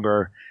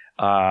stronger.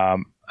 I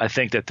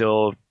think that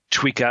they'll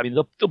tweak out. I mean,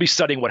 they'll be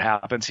studying what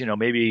happens.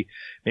 Maybe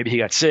he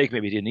got sick,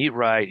 maybe he didn't eat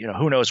right.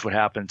 Who knows what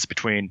happens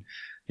between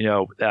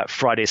that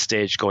Friday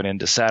stage going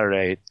into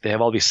Saturday. They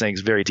have all these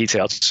things very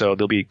detailed, so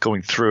they'll be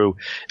going through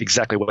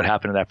exactly what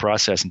happened in that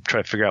process and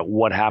try to figure out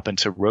what happened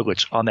to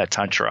Roglic on that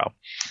time trial.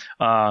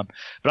 But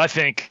I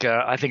think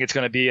it's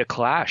going to be a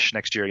clash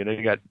next year.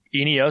 You got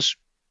Ineos,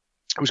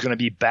 who's going to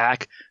be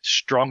back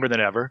stronger than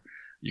ever.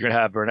 You're going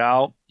to have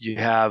Bernal. You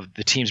have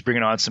the teams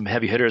bringing on some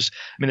heavy hitters.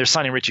 I mean, they're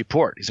signing Richie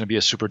Porte. He's going to be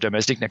a super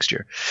domestic next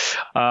year.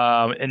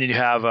 And then you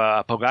have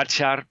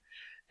Pogacar.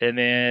 And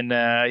then,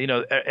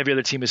 every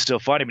other team is still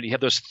fighting. But you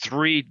have those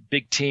three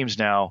big teams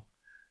now,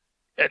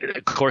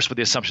 of course, with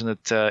the assumption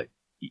that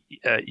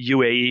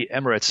UAE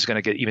Emirates is going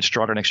to get even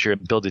stronger next year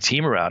and build a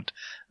team around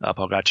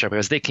Pogacar,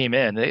 because they came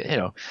in, they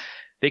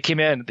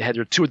had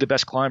their two of the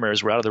best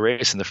climbers were out of the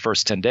race in the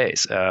first 10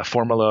 days.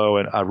 Formolo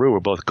and Aru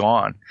were both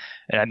gone.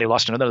 And they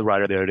lost another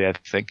rider the other day, I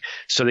think.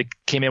 So they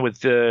came in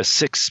with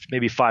 6,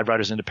 maybe 5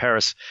 riders into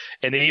Paris.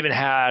 And they even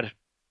had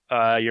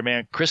your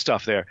man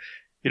Christoph there.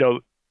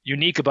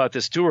 Unique about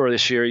this tour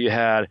this year, you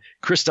had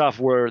Christoph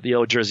wore the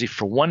yellow jersey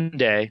for one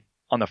day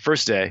on the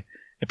first day,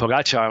 and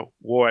Pogacar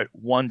wore it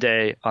one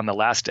day on the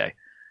last day.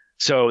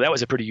 So that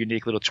was a pretty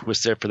unique little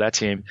twist there for that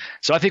team.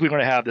 So I think we're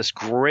going to have this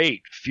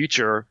great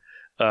future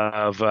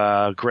of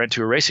Grand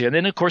Tour racing. And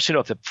then, of course,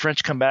 if the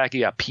French come back, you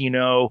got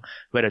Pinot,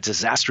 who had a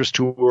disastrous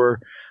tour.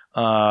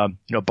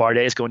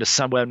 Bardet is going to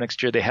Sunweb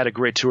next year. They had a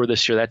great tour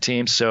this year, that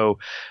team. So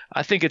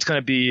I think it's going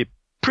to be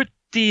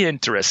pretty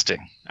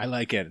interesting. I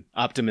like it.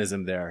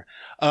 Optimism there.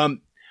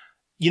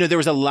 There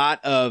was a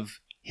lot of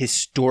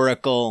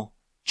historical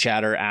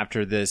chatter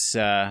after this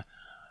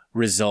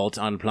result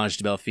on Planche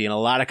de Belfi, and a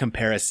lot of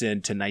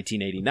comparison to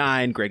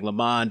 1989, Greg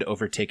LeMond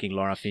overtaking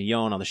Laurent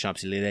Fignon on the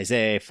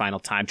Champs-Élysées final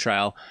time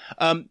trial.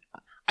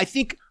 I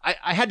think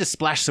I had to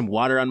splash some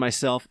water on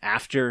myself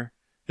after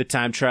the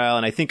time trial,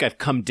 and I think I've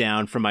come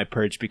down from my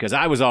perch because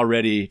I was all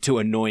ready to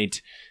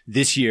anoint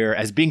this year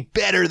as being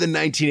better than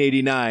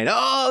 1989.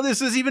 Oh,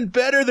 this is even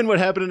better than what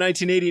happened in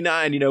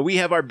 1989. We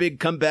have our big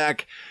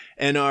comeback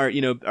and our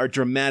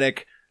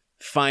dramatic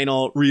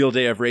final real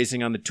day of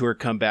racing on the Tour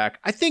comeback.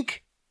 I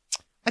think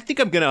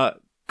I'm going to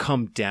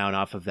come down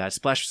off of that,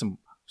 splash some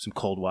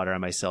cold water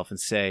on myself and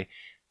say,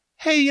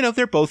 hey,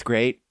 they're both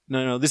great.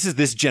 No, this is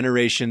this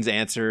generation's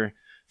answer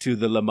to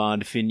the Le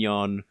Mans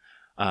Fignon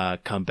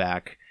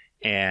comeback,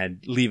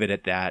 and leave it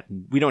at that.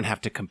 We don't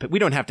have to we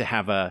don't have to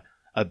have a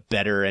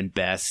better and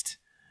best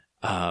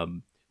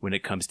when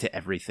it comes to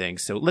everything.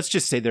 So let's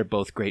just say they're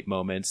both great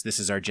moments. This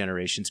is our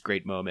generation's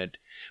great moment.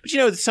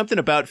 But something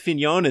about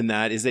Fignon in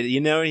that is that he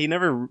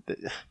never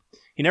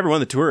won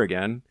the Tour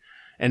again,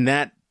 and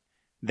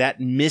that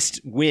missed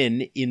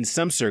win in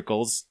some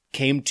circles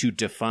came to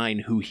define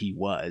who he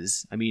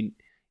was. I mean,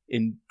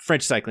 in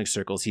French cycling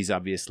circles, he's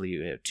obviously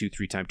a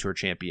 2-3-time Tour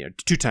champion,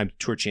 2-time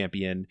Tour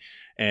champion,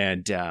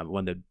 and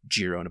won the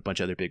Giro and a bunch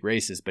of other big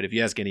races. But if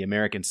you ask any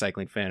American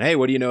cycling fan, hey,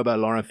 what do you know about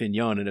Laurent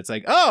Fignon? And it's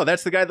like, oh,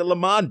 that's the guy that Le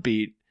Mans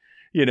beat,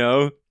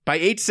 by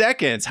 8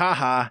 seconds.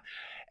 Haha.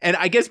 And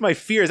I guess my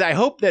fear is I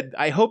hope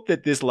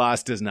that this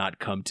loss does not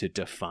come to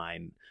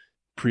define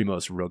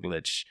Primož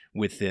Roglic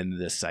within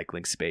the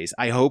cycling space.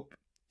 I hope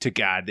to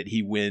God that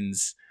he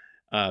wins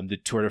the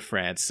Tour de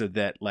France so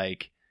that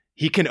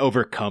he can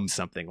overcome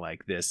something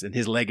like this, and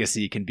his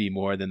legacy can be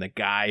more than the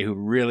guy who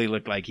really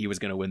looked like he was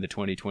going to win the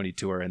 2020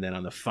 Tour, and then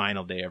on the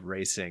final day of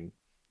racing,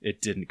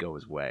 it didn't go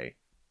his way.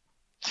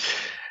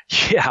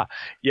 Yeah,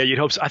 you'd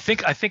hope so. I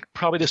think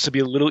probably this would be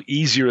a little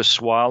easier to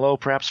swallow,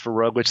 perhaps for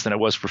Roglic than it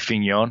was for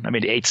Fignon. I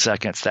mean, 8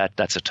 seconds,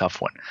 that's a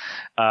tough one.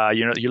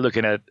 You're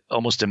looking at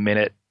almost a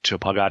minute to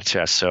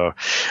Pogacar. So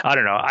I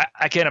don't know.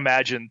 I can't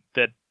imagine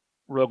that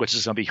Roglic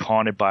is going to be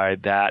haunted by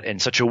that in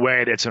such a way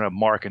that it's going to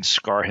mark and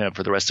scar him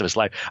for the rest of his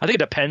life. I think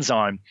it depends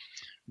on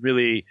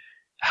really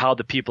how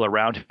the people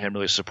around him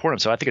really support him.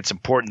 So I think it's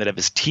important that if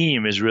his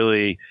team is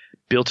really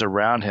built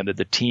around him, that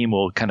the team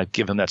will kind of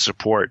give him that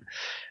support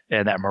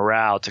and that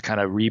morale to kind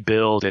of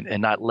rebuild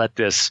and not let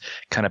this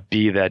kind of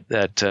be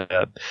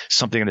that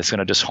something that's going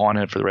to just haunt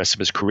him for the rest of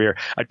his career.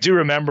 I do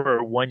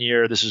remember one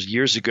year, this was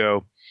years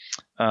ago,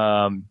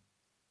 I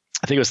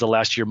think it was the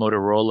last year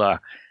Motorola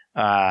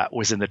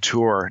was in the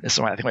tour. This is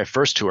I think my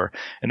first tour,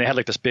 and they had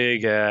like this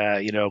big,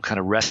 kind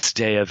of rest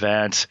day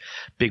event,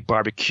 big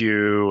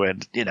barbecue,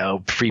 and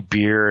free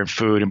beer and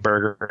food and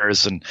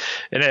burgers, and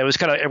it was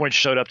kind of everyone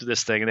showed up to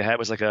this thing, and they had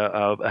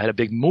had a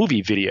big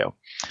movie video,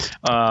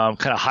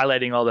 kind of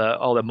highlighting all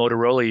the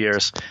Motorola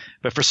years.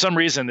 But for some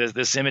reason,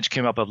 this image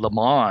came up of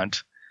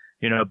LeMond,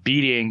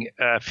 beating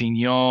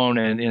Fignon,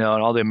 and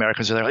all the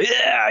Americans are there like,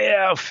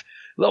 yeah.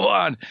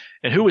 LeMond.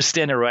 And who was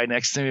standing right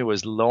next to me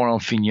was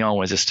Laurent Fignon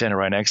was just standing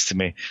right next to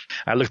me.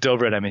 I looked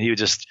over at him and he was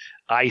just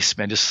ice,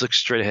 man, just looked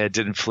straight ahead,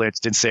 didn't flinch,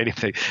 didn't say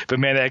anything. But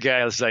man, that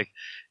guy was like,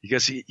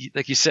 because he,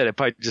 like you said, it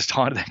probably just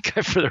haunted that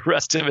guy for the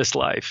rest of his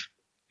life.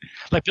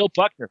 Like Bill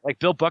Buckner,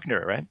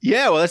 right?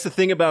 Yeah, well, that's the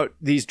thing about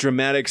these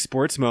dramatic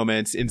sports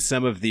moments in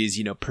some of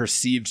these,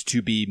 perceived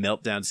to be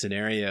meltdown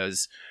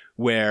scenarios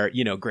where,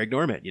 Greg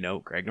Norman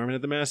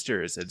at the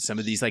Masters, and some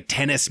of these like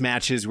tennis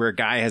matches where a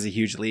guy has a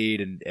huge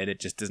lead and it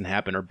just doesn't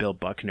happen, or Bill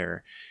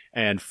Buckner.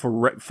 And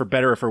for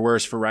better or for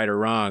worse, for right or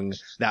wrong,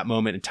 that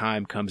moment in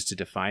time comes to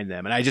define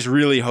them. And I just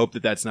really hope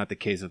that that's not the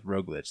case with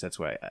Roglic. That's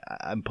why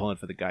I'm pulling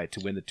for the guy to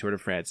win the Tour de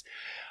France.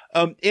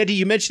 Andy,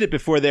 you mentioned it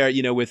before there,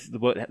 with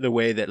the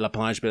way that La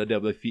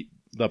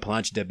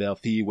Planche de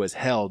Belleville was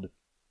held,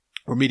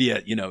 where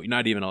media, you're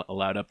not even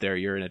allowed up there.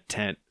 You're in a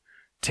tent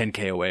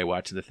 10K away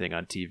watching the thing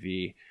on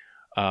TV.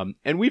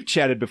 And we've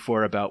chatted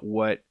before about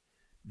what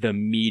the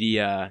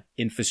media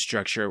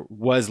infrastructure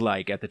was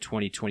like at the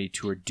 2020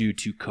 tour due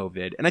to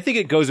COVID. And I think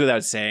it goes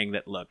without saying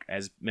that, look,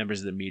 as members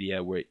of the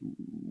media,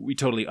 we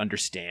totally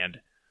understand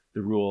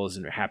the rules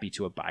and are happy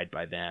to abide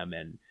by them.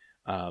 And,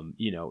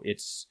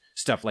 it's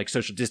stuff like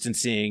social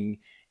distancing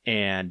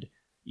and,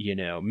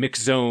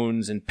 mixed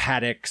zones and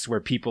paddocks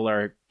where people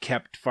are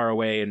kept far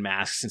away and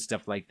masks and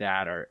stuff like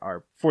that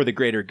are for the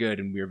greater good.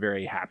 And we're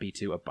very happy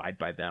to abide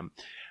by them.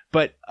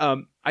 But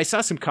I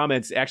saw some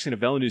comments actually in a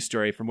Velo News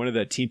story from one of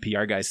the team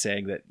PR guys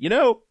saying that,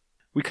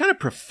 we kind of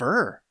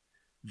prefer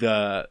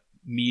the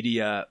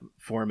media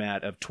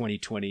format of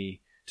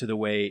 2020 to the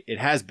way it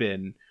has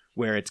been,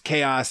 where it's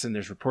chaos and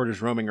there's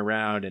reporters roaming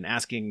around and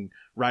asking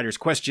riders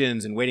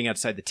questions and waiting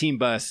outside the team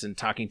bus and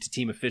talking to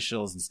team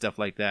officials and stuff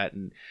like that.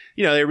 And,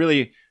 they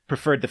really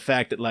preferred the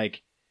fact that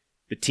like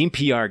the team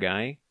PR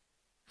guy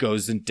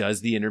goes and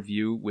does the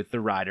interview with the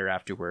rider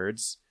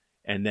afterwards,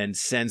 and then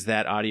sends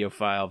that audio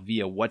file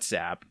via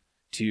WhatsApp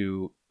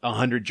to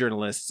 100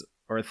 journalists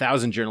or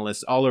 1,000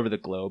 journalists all over the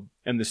globe.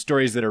 And the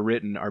stories that are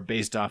written are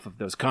based off of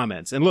those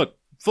comments. And look,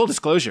 full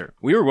disclosure,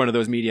 we were one of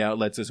those media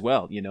outlets as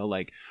well.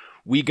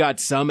 We got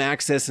some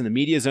access in the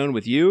media zone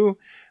with you,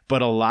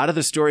 but a lot of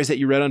the stories that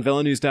you read on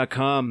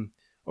velonews.com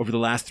over the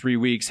last 3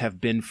 weeks have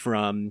been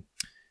from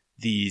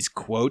these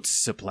quotes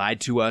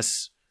supplied to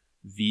us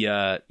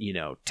via,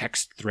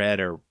 text thread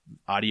or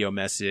audio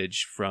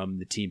message from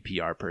the team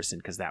PR person,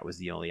 because that was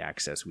the only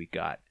access we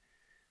got.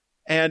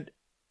 And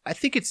I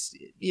think it's,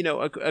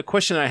 a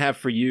question I have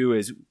for you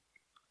is,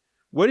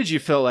 where did you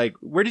feel like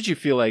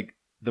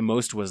the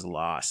most was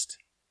lost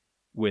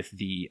with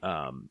the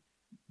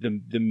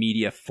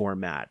media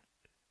format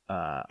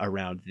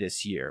around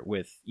this year,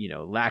 with,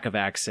 lack of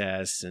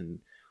access and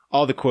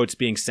all the quotes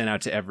being sent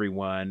out to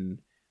everyone?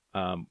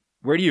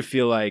 Where do you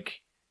feel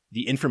like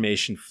the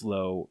information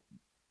flow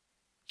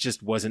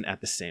just wasn't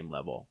at the same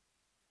level?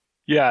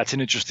 Yeah, it's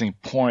an interesting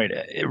point.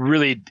 It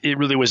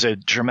really was a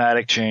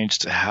dramatic change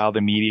to how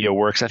the media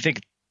works. I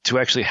think to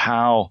actually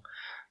how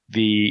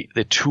the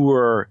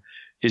tour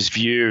is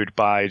viewed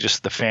by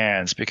just the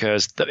fans,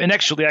 because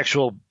the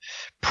actual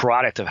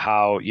product of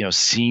how,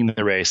 seeing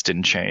the race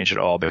didn't change at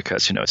all,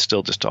 because, it's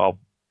still just all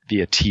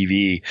via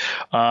TV.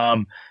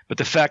 But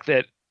the fact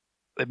that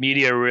the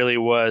media really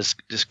was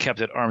just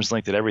kept at arm's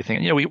length at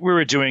everything. We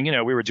were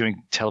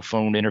doing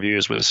telephone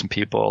interviews with some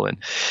people and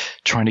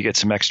trying to get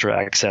some extra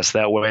access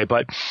that way.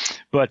 But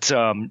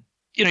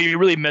you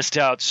really missed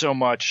out so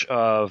much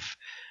of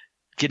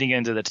getting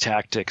into the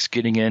tactics,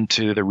 getting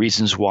into the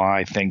reasons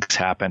why things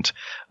happened.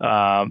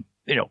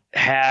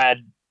 Had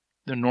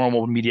the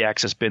normal media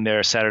access been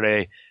there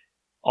Saturday,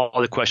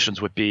 all the questions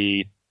would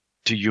be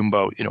to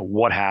Jumbo,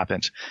 what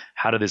happened?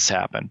 How did this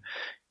happen?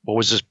 What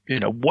was this,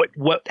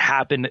 what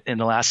happened in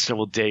the last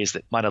several days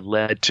that might have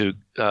led to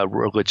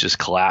Roglic's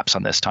collapse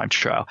on this time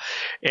trial?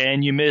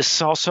 And you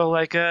miss also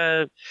like,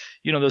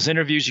 those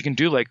interviews you can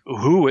do, like,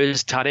 who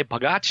is Tadej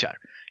Pogačar?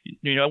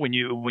 When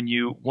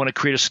you want to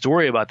create a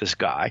story about this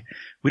guy,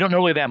 we don't know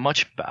really that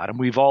much about him.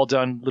 We've all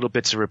done little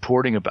bits of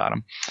reporting about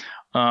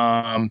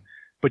him.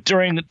 But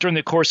during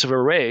the course of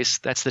a race,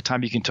 that's the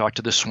time you can talk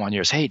to the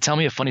soigneurs. Hey, tell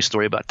me a funny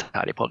story about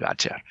Tadej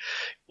Pogačar.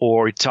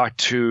 Or talk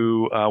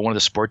to one of the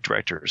sport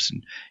directors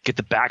and get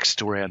the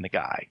backstory on the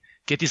guy.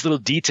 Get these little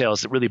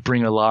details that really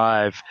bring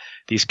alive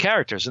these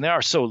characters. And they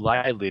are so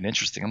lively and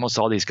interesting. Almost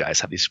all these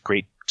guys have these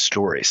great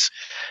stories.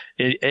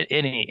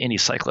 Any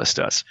cyclist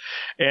does.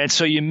 And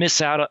so you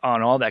miss out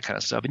on all that kind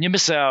of stuff. And you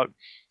miss out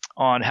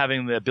on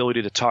having the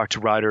ability to talk to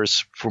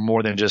writers for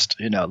more than just,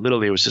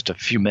 literally it was just a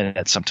few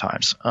minutes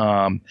sometimes.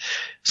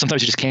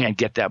 Sometimes you just can't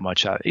get that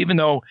much out. Even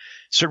though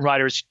certain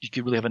writers you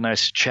could really have a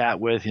nice chat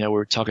with. We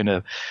were talking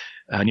to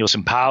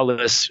Nielsen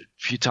Paulus a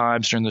few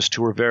times during this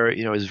tour.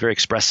 He was very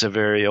expressive,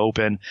 very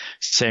open.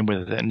 Same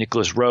with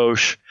Nicholas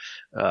Roche,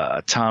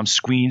 Tom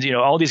Squeens,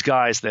 all these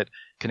guys that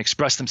can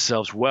express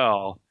themselves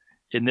well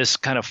in this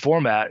kind of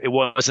format. It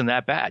wasn't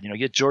that bad. You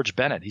get George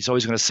Bennett. He's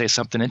always going to say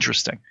something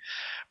interesting.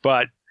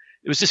 But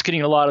it was just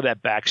getting a lot of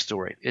that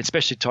backstory,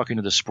 especially talking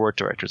to the sport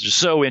directors. It's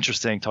so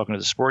interesting talking to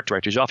the sport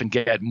directors. You often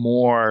get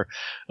more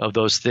of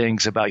those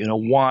things about,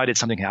 why did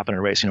something happen in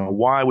a race?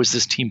 Why was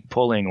this team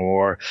pulling?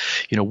 Or,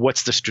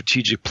 what's the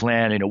strategic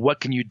plan?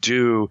 What can you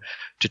do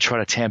to try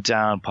to tamp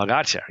down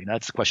Pogacar?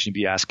 That's the question you'd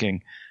be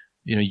asking,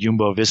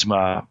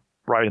 Jumbo-Visma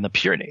right in the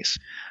Pyrenees.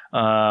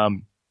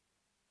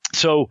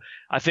 So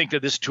I think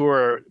that this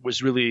tour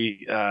was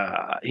really,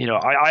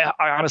 I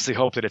honestly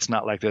hope that it's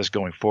not like this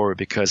going forward,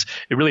 because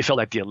it really felt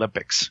like the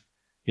Olympics.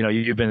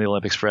 You've been in the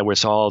Olympics, Fred, where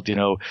it's all,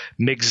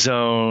 mixed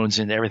zones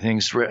and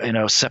everything's,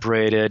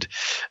 separated,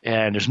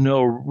 and there's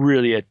no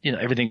really,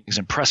 everything's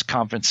in press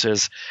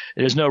conferences.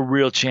 There's no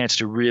real chance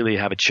to really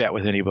have a chat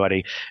with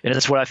anybody. And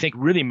that's what I think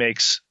really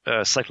makes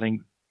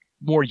cycling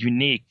more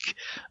unique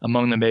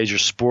among the major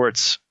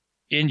sports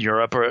in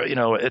Europe, or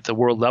at the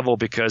world level,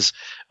 because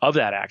of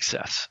that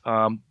access.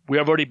 We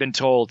have already been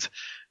told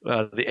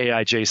the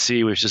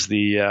AIJC, which is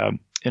the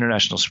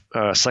International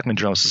Cycling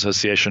Journalists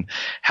Association,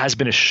 has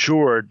been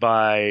assured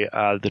by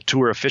the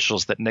tour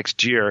officials that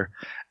next year,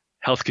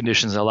 health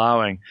conditions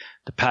allowing,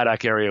 the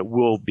paddock area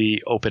will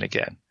be open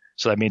again.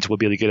 So that means we'll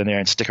be able to get in there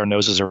and stick our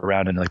noses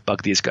around and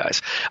bug these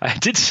guys. I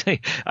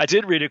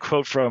did read a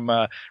quote from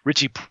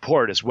Richie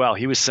Porte as well.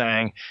 He was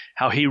saying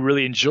how he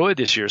really enjoyed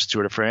this year's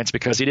Tour de France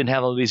because he didn't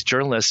have all these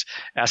journalists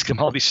ask him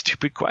all these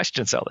stupid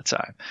questions all the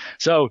time.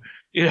 So,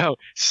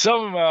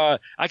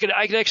 I could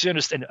actually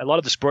understand. A lot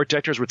of the sport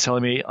directors were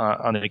telling me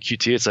on the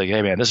QT, it's like,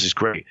 hey man, this is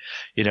great.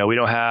 We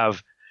don't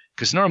have,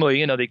 because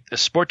normally, the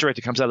sport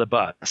director comes out of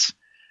the bus.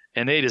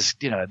 And they just,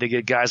 they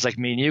get guys like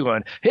me and you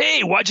going,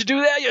 hey, why'd you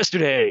do that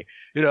yesterday?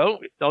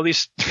 All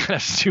these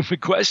stupid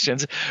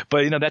questions.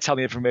 But, that's how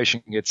the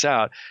information gets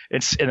out.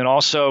 And then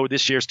also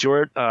this year's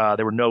tour,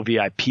 there were no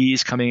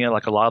VIPs coming in,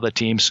 like a lot of the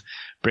teams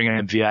bringing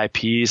in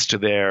VIPs to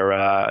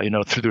their,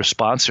 through their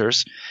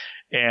sponsors.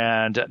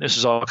 And this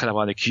is all kind of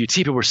on the QT.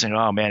 People were saying,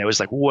 oh man, it was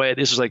like, what?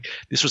 This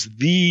was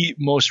the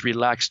most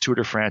relaxed Tour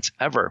de France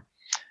ever.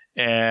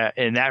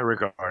 In that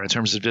regard, in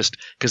terms of just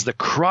because the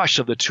crush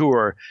of the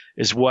tour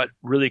is what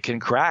really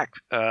can crack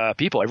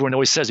people. Everyone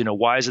always says,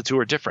 why is the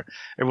tour different?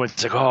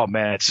 Everyone's like, oh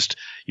man,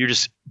 you're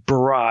just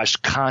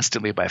barraged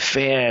constantly by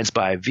fans,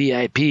 by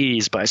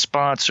VIPs, by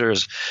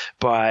sponsors,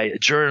 by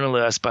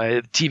journalists,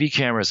 by TV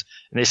cameras.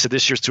 And they said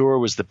this year's tour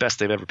was the best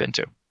they've ever been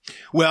to.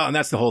 Well, and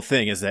that's the whole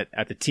thing, is that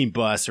at the team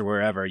bus or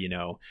wherever,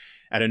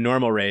 at a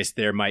normal race,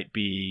 there might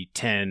be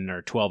 10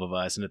 or 12 of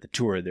us. And at the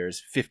tour,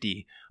 there's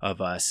 50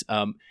 of us.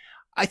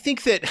 I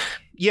think that,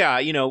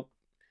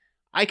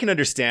 I can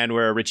understand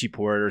where a Richie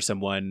Porte or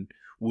someone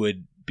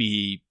would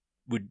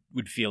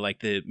feel like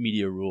the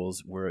media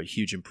rules were a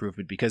huge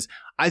improvement, because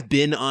I've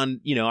been on,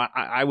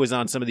 I was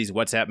on some of these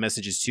WhatsApp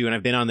messages too, and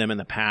I've been on them in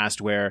the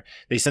past where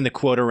they send the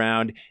quote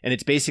around, and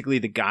it's basically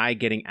the guy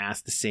getting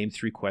asked the same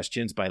 3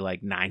 questions by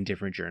like 9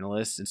 different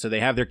journalists. And so they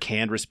have their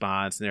canned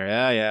response, and they're,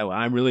 well,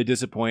 I'm really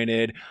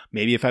disappointed.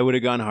 Maybe if I would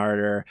have gone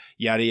harder,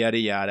 yada, yada,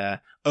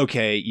 yada.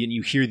 Okay,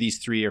 you hear these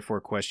 3 or 4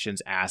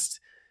 questions asked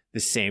the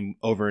same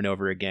over and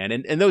over again.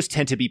 And those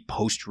tend to be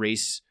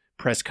post-race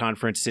press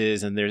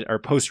conferences, and there are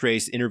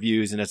post-race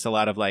interviews, and it's a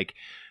lot of like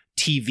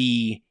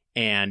TV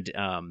and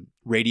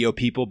radio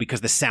people,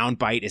 because the sound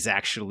bite is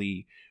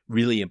actually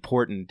really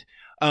important.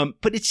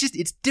 But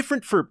it's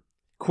different for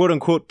quote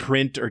unquote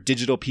print or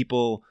digital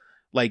people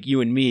like you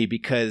and me,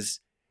 because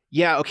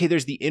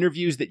there's the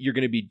interviews that you're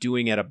going to be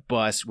doing at a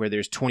bus where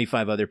there's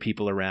 25 other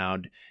people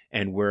around,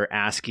 and we're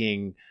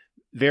asking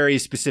very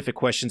specific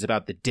questions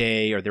about the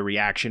day or the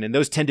reaction. And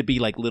those tend to be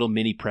like little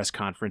mini press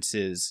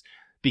conferences,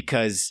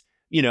 because,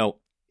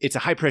 it's a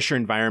high pressure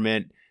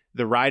environment.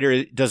 The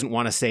rider doesn't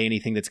want to say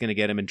anything that's going to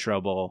get him in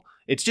trouble.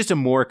 It's just a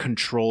more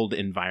controlled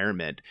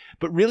environment.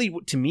 But really,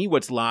 to me,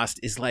 what's lost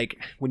is like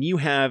when you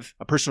have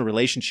a personal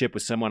relationship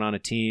with someone on a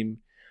team,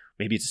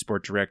 maybe it's a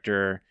sport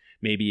director,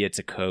 maybe it's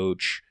a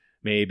coach,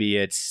 maybe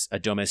it's a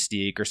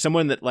domestique, or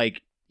someone that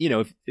like,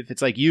 if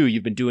it's like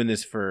you've been doing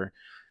this for,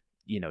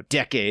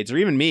 decades, or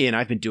even me, and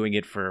I've been doing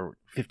it for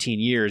 15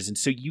 years. And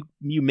so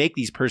you make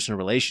these personal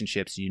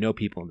relationships, and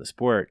people in the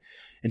sport.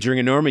 And during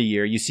a normal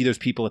year, you see those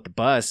people at the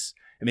bus,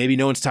 and maybe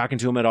no one's talking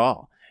to them at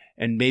all.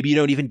 And maybe you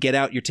don't even get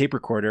out your tape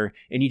recorder,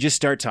 and you just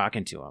start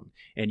talking to them.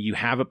 And you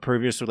have a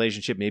previous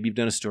relationship. Maybe you've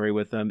done a story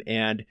with them.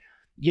 And,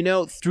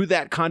 through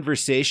that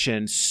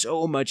conversation,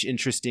 so much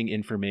interesting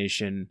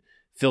information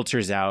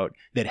filters out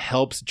that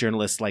helps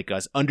journalists like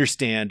us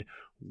understand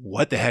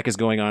what the heck is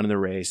going on in the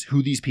race,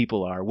 who these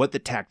people are, what the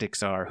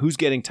tactics are, who's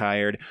getting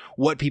tired,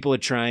 what people are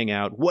trying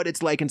out, what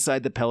it's like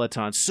inside the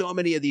peloton. So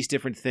many of these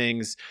different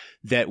things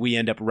that we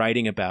end up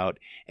writing about.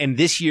 And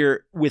this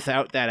year,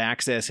 without that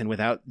access and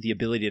without the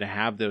ability to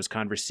have those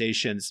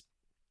conversations,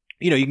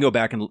 you know, you can go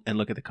back and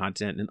look at the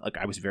content. And look,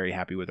 I was very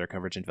happy with our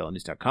coverage on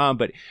velonews.com.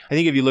 But I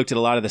think if you looked at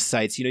a lot of the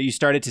sites, you know, you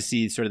started to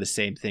see sort of the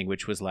same thing,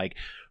 which was like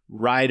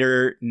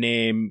rider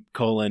name :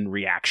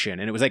 reaction.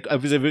 And it was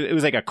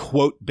like a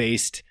quote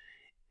based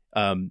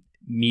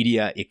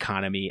media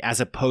economy, as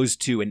opposed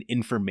to an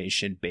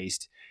information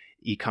based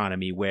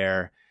economy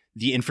where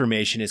the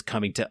information is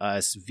coming to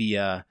us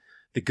via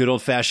the good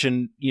old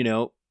fashioned, you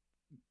know,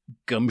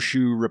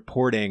 gumshoe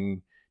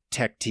reporting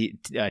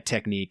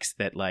techniques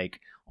that like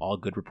all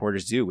good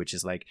reporters do, which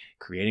is like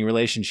creating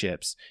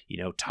relationships,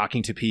 you know,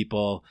 talking to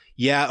people.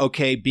 Yeah.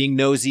 Okay. Being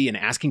nosy and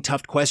asking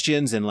tough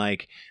questions, and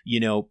like, you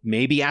know,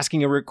 maybe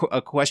asking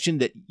a question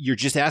that you're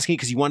just asking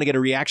because you want to get a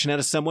reaction out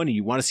of someone and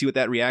you want to see what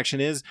that reaction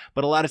is.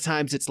 But a lot of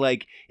times it's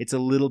like, it's a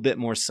little bit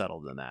more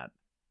subtle than that.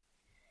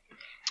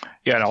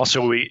 Yeah. And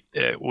also we,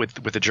 with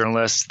the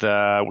journalists,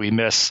 we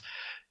miss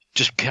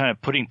just kind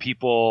of putting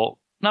people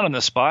not on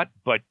the spot,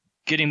 but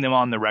getting them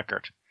on the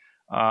record.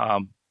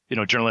 You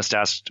know, journalist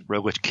asked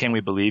Roglic, "Can we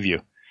believe you?"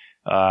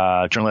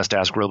 Journalist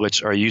asked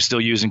Roglic, "Are you still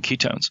using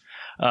ketones?"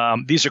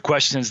 These are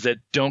questions that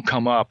don't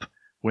come up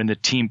when the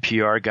team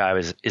PR guy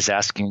is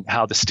asking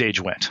how the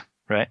stage went,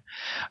 right?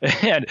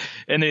 And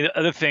the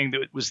other thing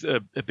that was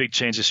a big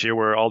change this year,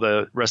 where all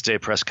the rest day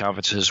press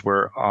conferences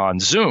were on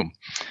Zoom.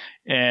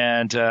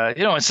 And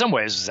you know, in some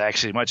ways, it was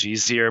actually much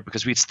easier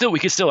because we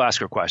could still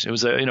ask her a question.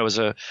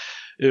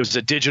 It was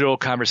a digital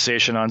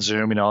conversation on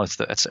Zoom. You know,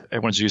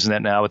 everyone's using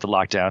that now with the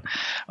lockdown.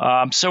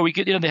 So we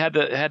could, you know, they had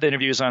the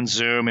interviews on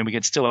Zoom, and we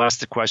could still ask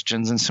the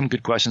questions, and some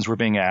good questions were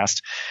being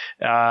asked.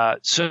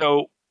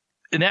 So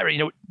in that, you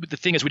know, the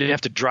thing is, we didn't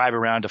have to drive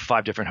around to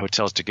 5 different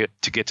hotels to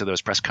get to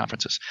those press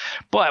conferences.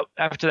 But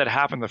after that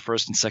happened, the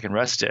first and second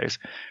rest days,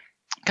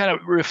 kind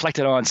of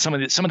reflected on some of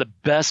the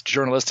best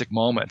journalistic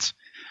moments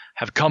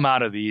have come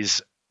out of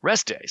these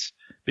rest days,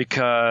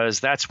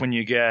 because that's when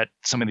you get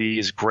some of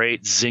these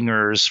great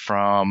zingers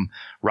from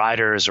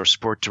riders or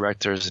sport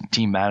directors and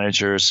team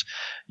managers.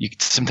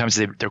 Sometimes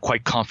they're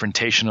quite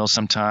confrontational.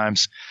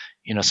 Sometimes,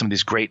 you know, some of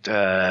these great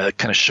kind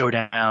of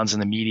showdowns in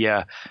the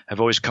media have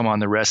always come on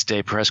the rest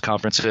day press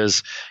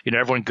conferences. You know,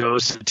 everyone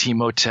goes to the team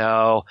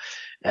hotel.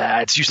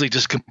 It's usually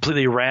just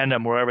completely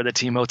random wherever the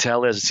team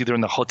hotel is. It's either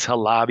in the hotel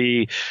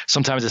lobby.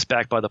 Sometimes it's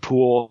back by the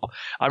pool.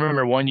 I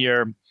remember one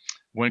year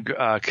when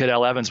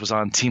Cadel Evans was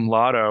on Team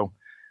Lotto.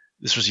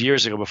 This was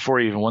years ago, before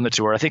he even won the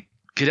Tour. I think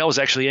Cadel was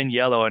actually in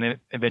yellow and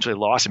eventually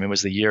lost him. It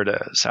was the year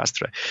to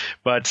Sastre.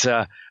 But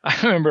I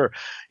remember,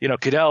 you know,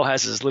 Cadel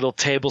has his little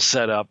table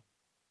set up.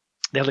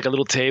 They had like a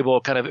little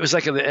table, kind of, it was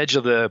like at the edge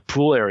of the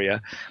pool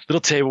area. Little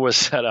table was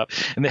set up,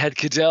 and they had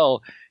Cadel,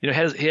 you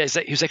know, he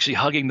was actually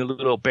hugging the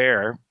little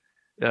bear,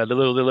 the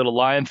little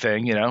lion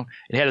thing, you know, and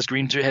he had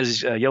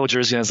his yellow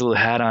jersey and his little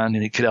hat on,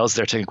 and Cadel's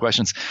there taking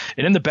questions.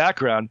 And in the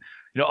background,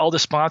 you know, all the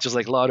sponsors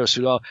like Lotto,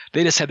 Sudal,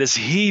 they just had this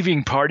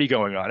heaving party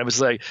going on. It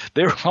was like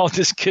they were all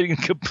just getting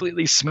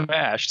completely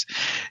smashed,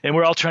 and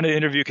we're all trying to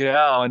interview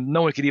Cadel, and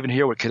no one could even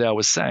hear what Cadel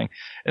was saying.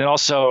 And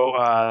also,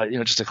 you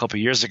know, just a couple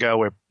of years ago,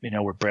 where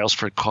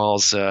Brailsford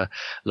calls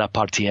La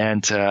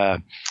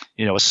Partiente,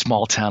 you know,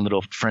 a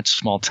little French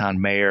small town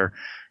mayor.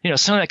 You know,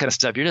 some of that kind of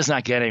stuff you're just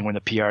not getting when the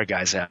PR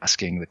guy's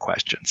asking the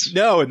questions.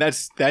 No, and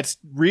that's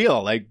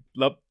real. Like,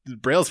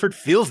 Brailsford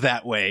feels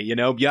that way, you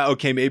know? Yeah,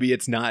 okay, maybe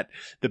it's not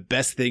the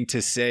best thing to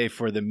say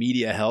for the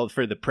media health,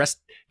 for the press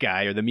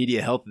guy or the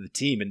media health of the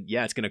team. And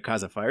yeah, it's going to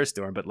cause a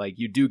firestorm, but like,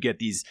 you do get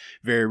these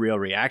very real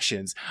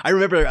reactions. I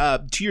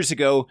remember 2 years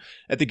ago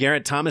at the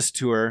Geraint Thomas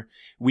Tour,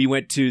 we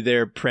went to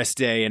their press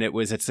day, and it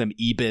was at some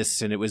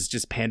Ibis, and it was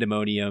just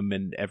pandemonium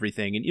and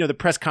everything. And, you know, the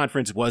press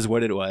conference was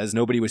what it was.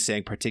 Nobody was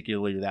saying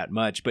particularly that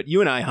much, but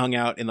you and I hung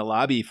out in the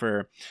lobby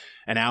for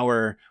an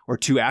hour or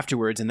two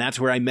afterwards. And that's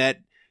where I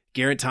met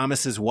Geraint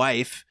Thomas's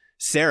wife,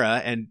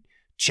 Sarah, and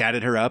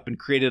chatted her up and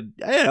created,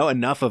 I don't know,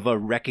 enough of a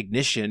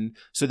recognition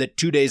so that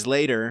 2 days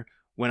later,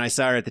 when I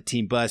saw her at the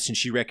team bus and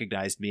she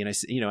recognized me, and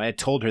I had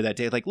told her that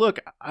day, like, look,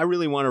 I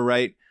really want to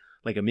write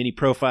like a mini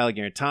profile of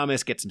Geraint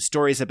Thomas, get some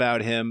stories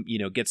about him, you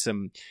know, get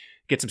some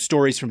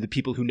stories from the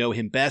people who know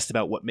him best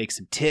about what makes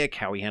him tick,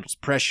 how he handles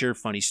pressure,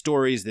 funny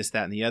stories, this,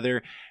 that, and the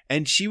other.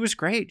 And she was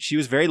great. She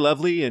was very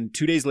lovely. And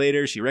 2 days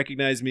later, she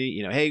recognized me,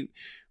 you know, hey,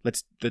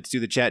 let's do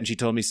the chat. And she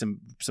told me some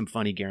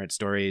funny Geraint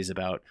stories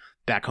about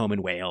back home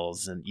in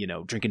Wales and, you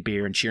know, drinking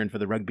beer and cheering for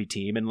the rugby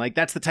team. And like,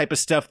 that's the type of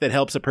stuff that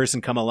helps a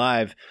person come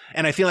alive.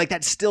 And I feel like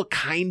that's still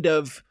kind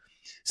of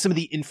some of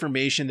the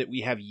information that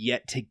we have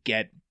yet to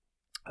get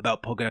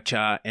about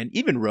Pogačar and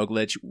even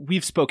Roglic.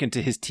 We've spoken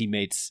to his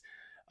teammates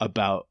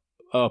about,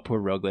 oh, poor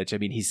Roglic. I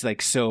mean, he's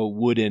like so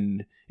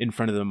wooden in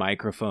front of the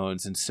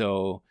microphones and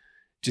so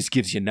just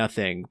gives you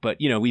nothing. But,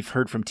 we've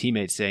heard from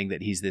teammates saying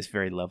that he's this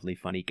very lovely,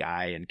 funny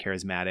guy and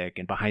charismatic,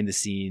 and behind the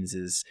scenes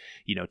is,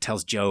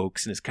 tells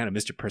jokes and is kind of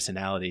Mr.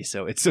 Personality.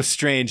 So it's so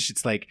strange.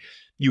 It's like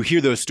you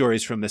hear those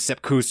stories from the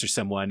Sepp Kuss or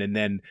someone, and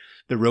then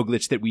the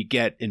Roglic that we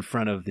get in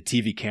front of the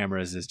TV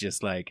cameras is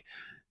just like,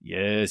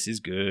 yes, is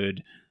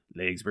good.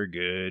 Legs were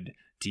good.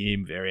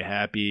 Team very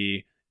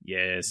happy.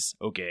 Yes.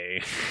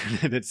 Okay.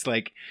 That's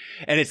like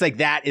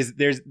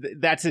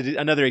that's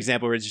another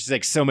example where it's just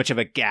like so much of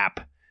a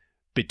gap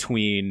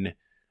between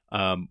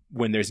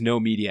when there's no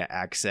media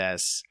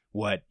access,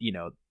 what,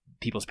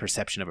 people's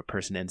perception of a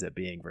person ends up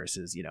being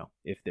versus,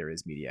 if there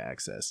is media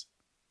access.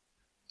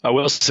 I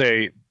will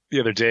say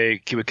the other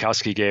day,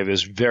 Kwiatkowski gave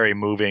this very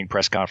moving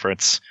press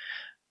conference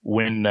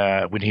when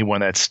he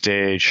won that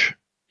stage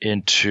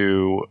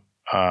into,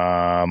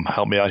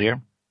 help me out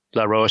here,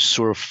 La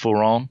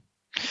Roche-sur-Foron.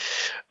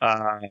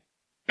 Over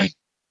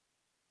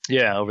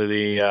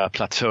the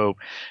plateau,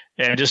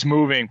 and just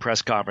moving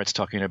press conference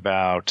talking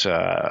about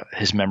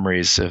his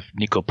memories of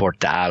Nico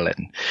Portal,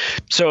 and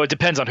so it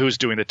depends on who's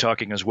doing the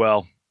talking as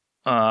well.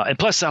 And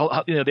plus, they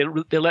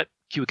let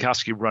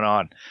Kwiatkowski run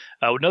on.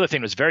 Another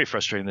thing that was very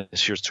frustrating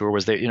this year's tour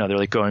was they're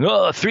like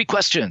going, 3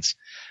 questions.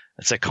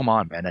 It's like, come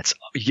on, man,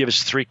 you give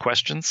us 3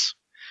 questions.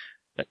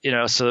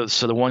 So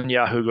the one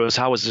Yahoo goes,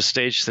 how was the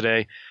stage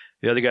today?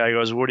 The other guy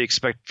goes, what do you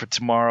expect for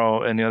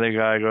tomorrow? And the other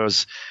guy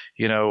goes,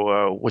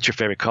 what's your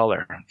favorite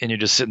color? And you're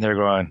just sitting there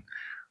going,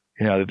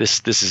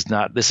 this is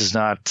not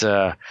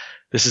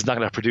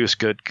going to produce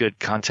good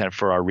content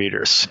for our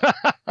readers.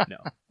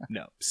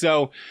 No.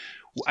 So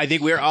I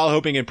think we're all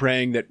hoping and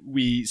praying that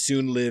we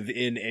soon live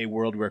in a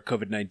world where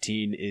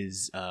COVID-19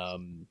 is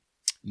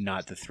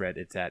not the threat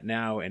it's at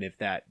now. And if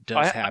that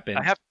does happen,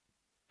 I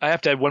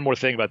have to add one more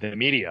thing about the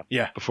media.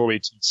 Yeah. Before we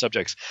change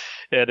subjects,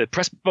 the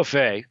press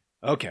buffet.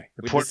 Okay.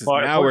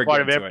 Now we're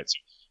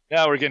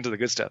getting to the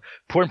good stuff.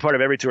 Important part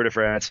of every Tour de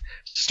France.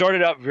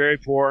 Started out very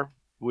poor.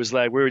 It was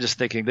like we were just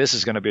thinking this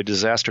is going to be a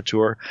disaster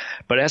tour.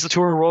 But as the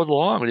tour rolled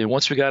along,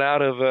 once we got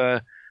out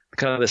of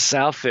kind of the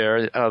south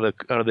there, out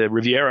of the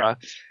Riviera,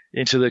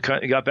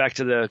 got back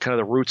to the kind of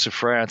the roots of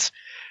France,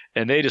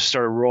 and they just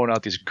started rolling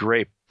out these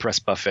great press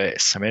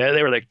buffets. I mean,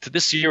 they were like,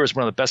 this year was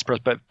one of the best press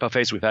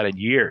buffets we've had in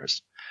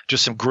years.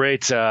 Just some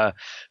great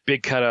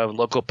big kind of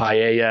local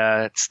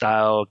paella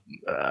style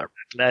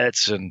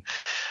nets, and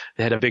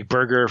they had a big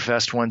burger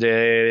fest one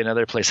day.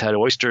 Another place had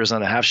oysters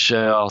on a half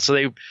shell. So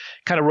they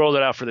kind of rolled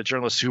it out for the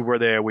journalists who were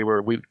there. We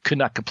could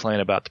not complain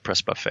about the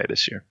press buffet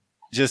this year.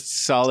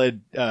 Just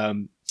solid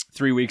 3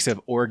 weeks of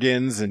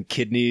organs and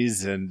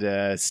kidneys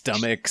and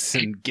stomachs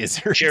and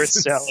gizzards. Carrot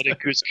salad and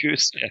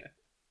couscous. Yeah.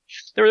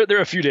 There were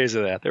a few days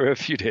of that.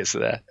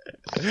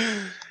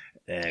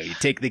 We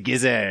take the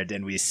gizzard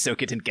and we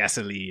soak it in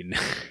gasoline.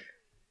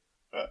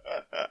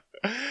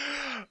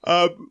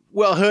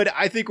 Well, Hood,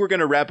 I think we're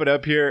going to wrap it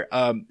up here.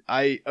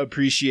 I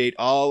appreciate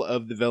all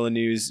of the Velo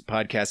News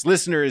podcast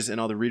listeners and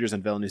all the readers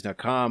on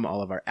VeloNews.com,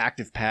 all of our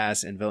Active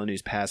Pass and Velo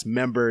News Pass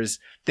members.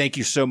 Thank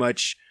you so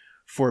much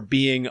for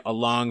being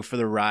along for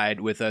the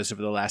ride with us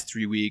over the last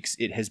 3 weeks.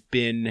 It has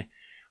been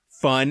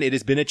fun. It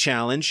has been a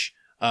challenge.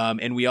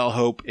 And we all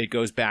hope it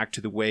goes back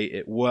to the way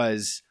it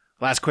was.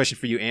 Last question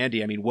for you,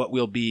 Andy. I mean, what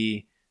will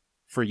be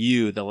for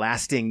you the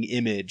lasting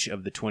image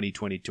of the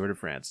 2020 Tour de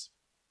France?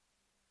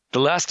 The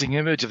lasting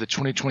image of the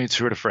 2020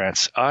 Tour de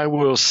France, I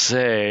will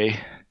say,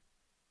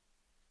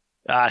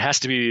 it has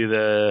to be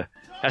the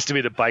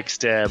bike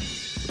stab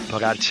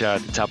Pogacar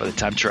at the top of the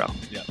time trial.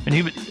 Yeah.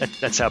 And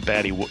that's how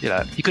bad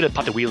he could have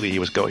popped a wheelie. He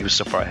was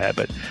so far ahead,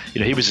 but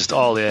he was just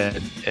all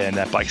in, and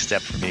that bike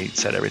step for me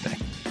said everything.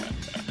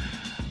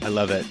 I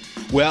love it.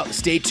 Well,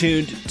 stay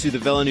tuned to the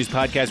Velo News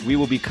podcast. We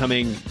will be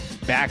coming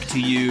back to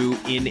you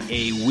in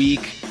a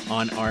week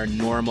on our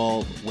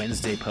normal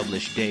Wednesday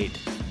published date.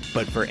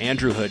 But for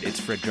Andrew Hood,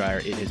 it's Fred Dreyer.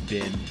 It has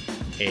been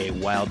a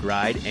wild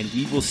ride, and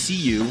we will see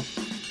you,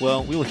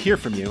 we will hear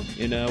from you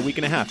in a week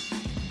and a half.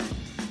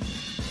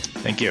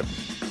 Thank you.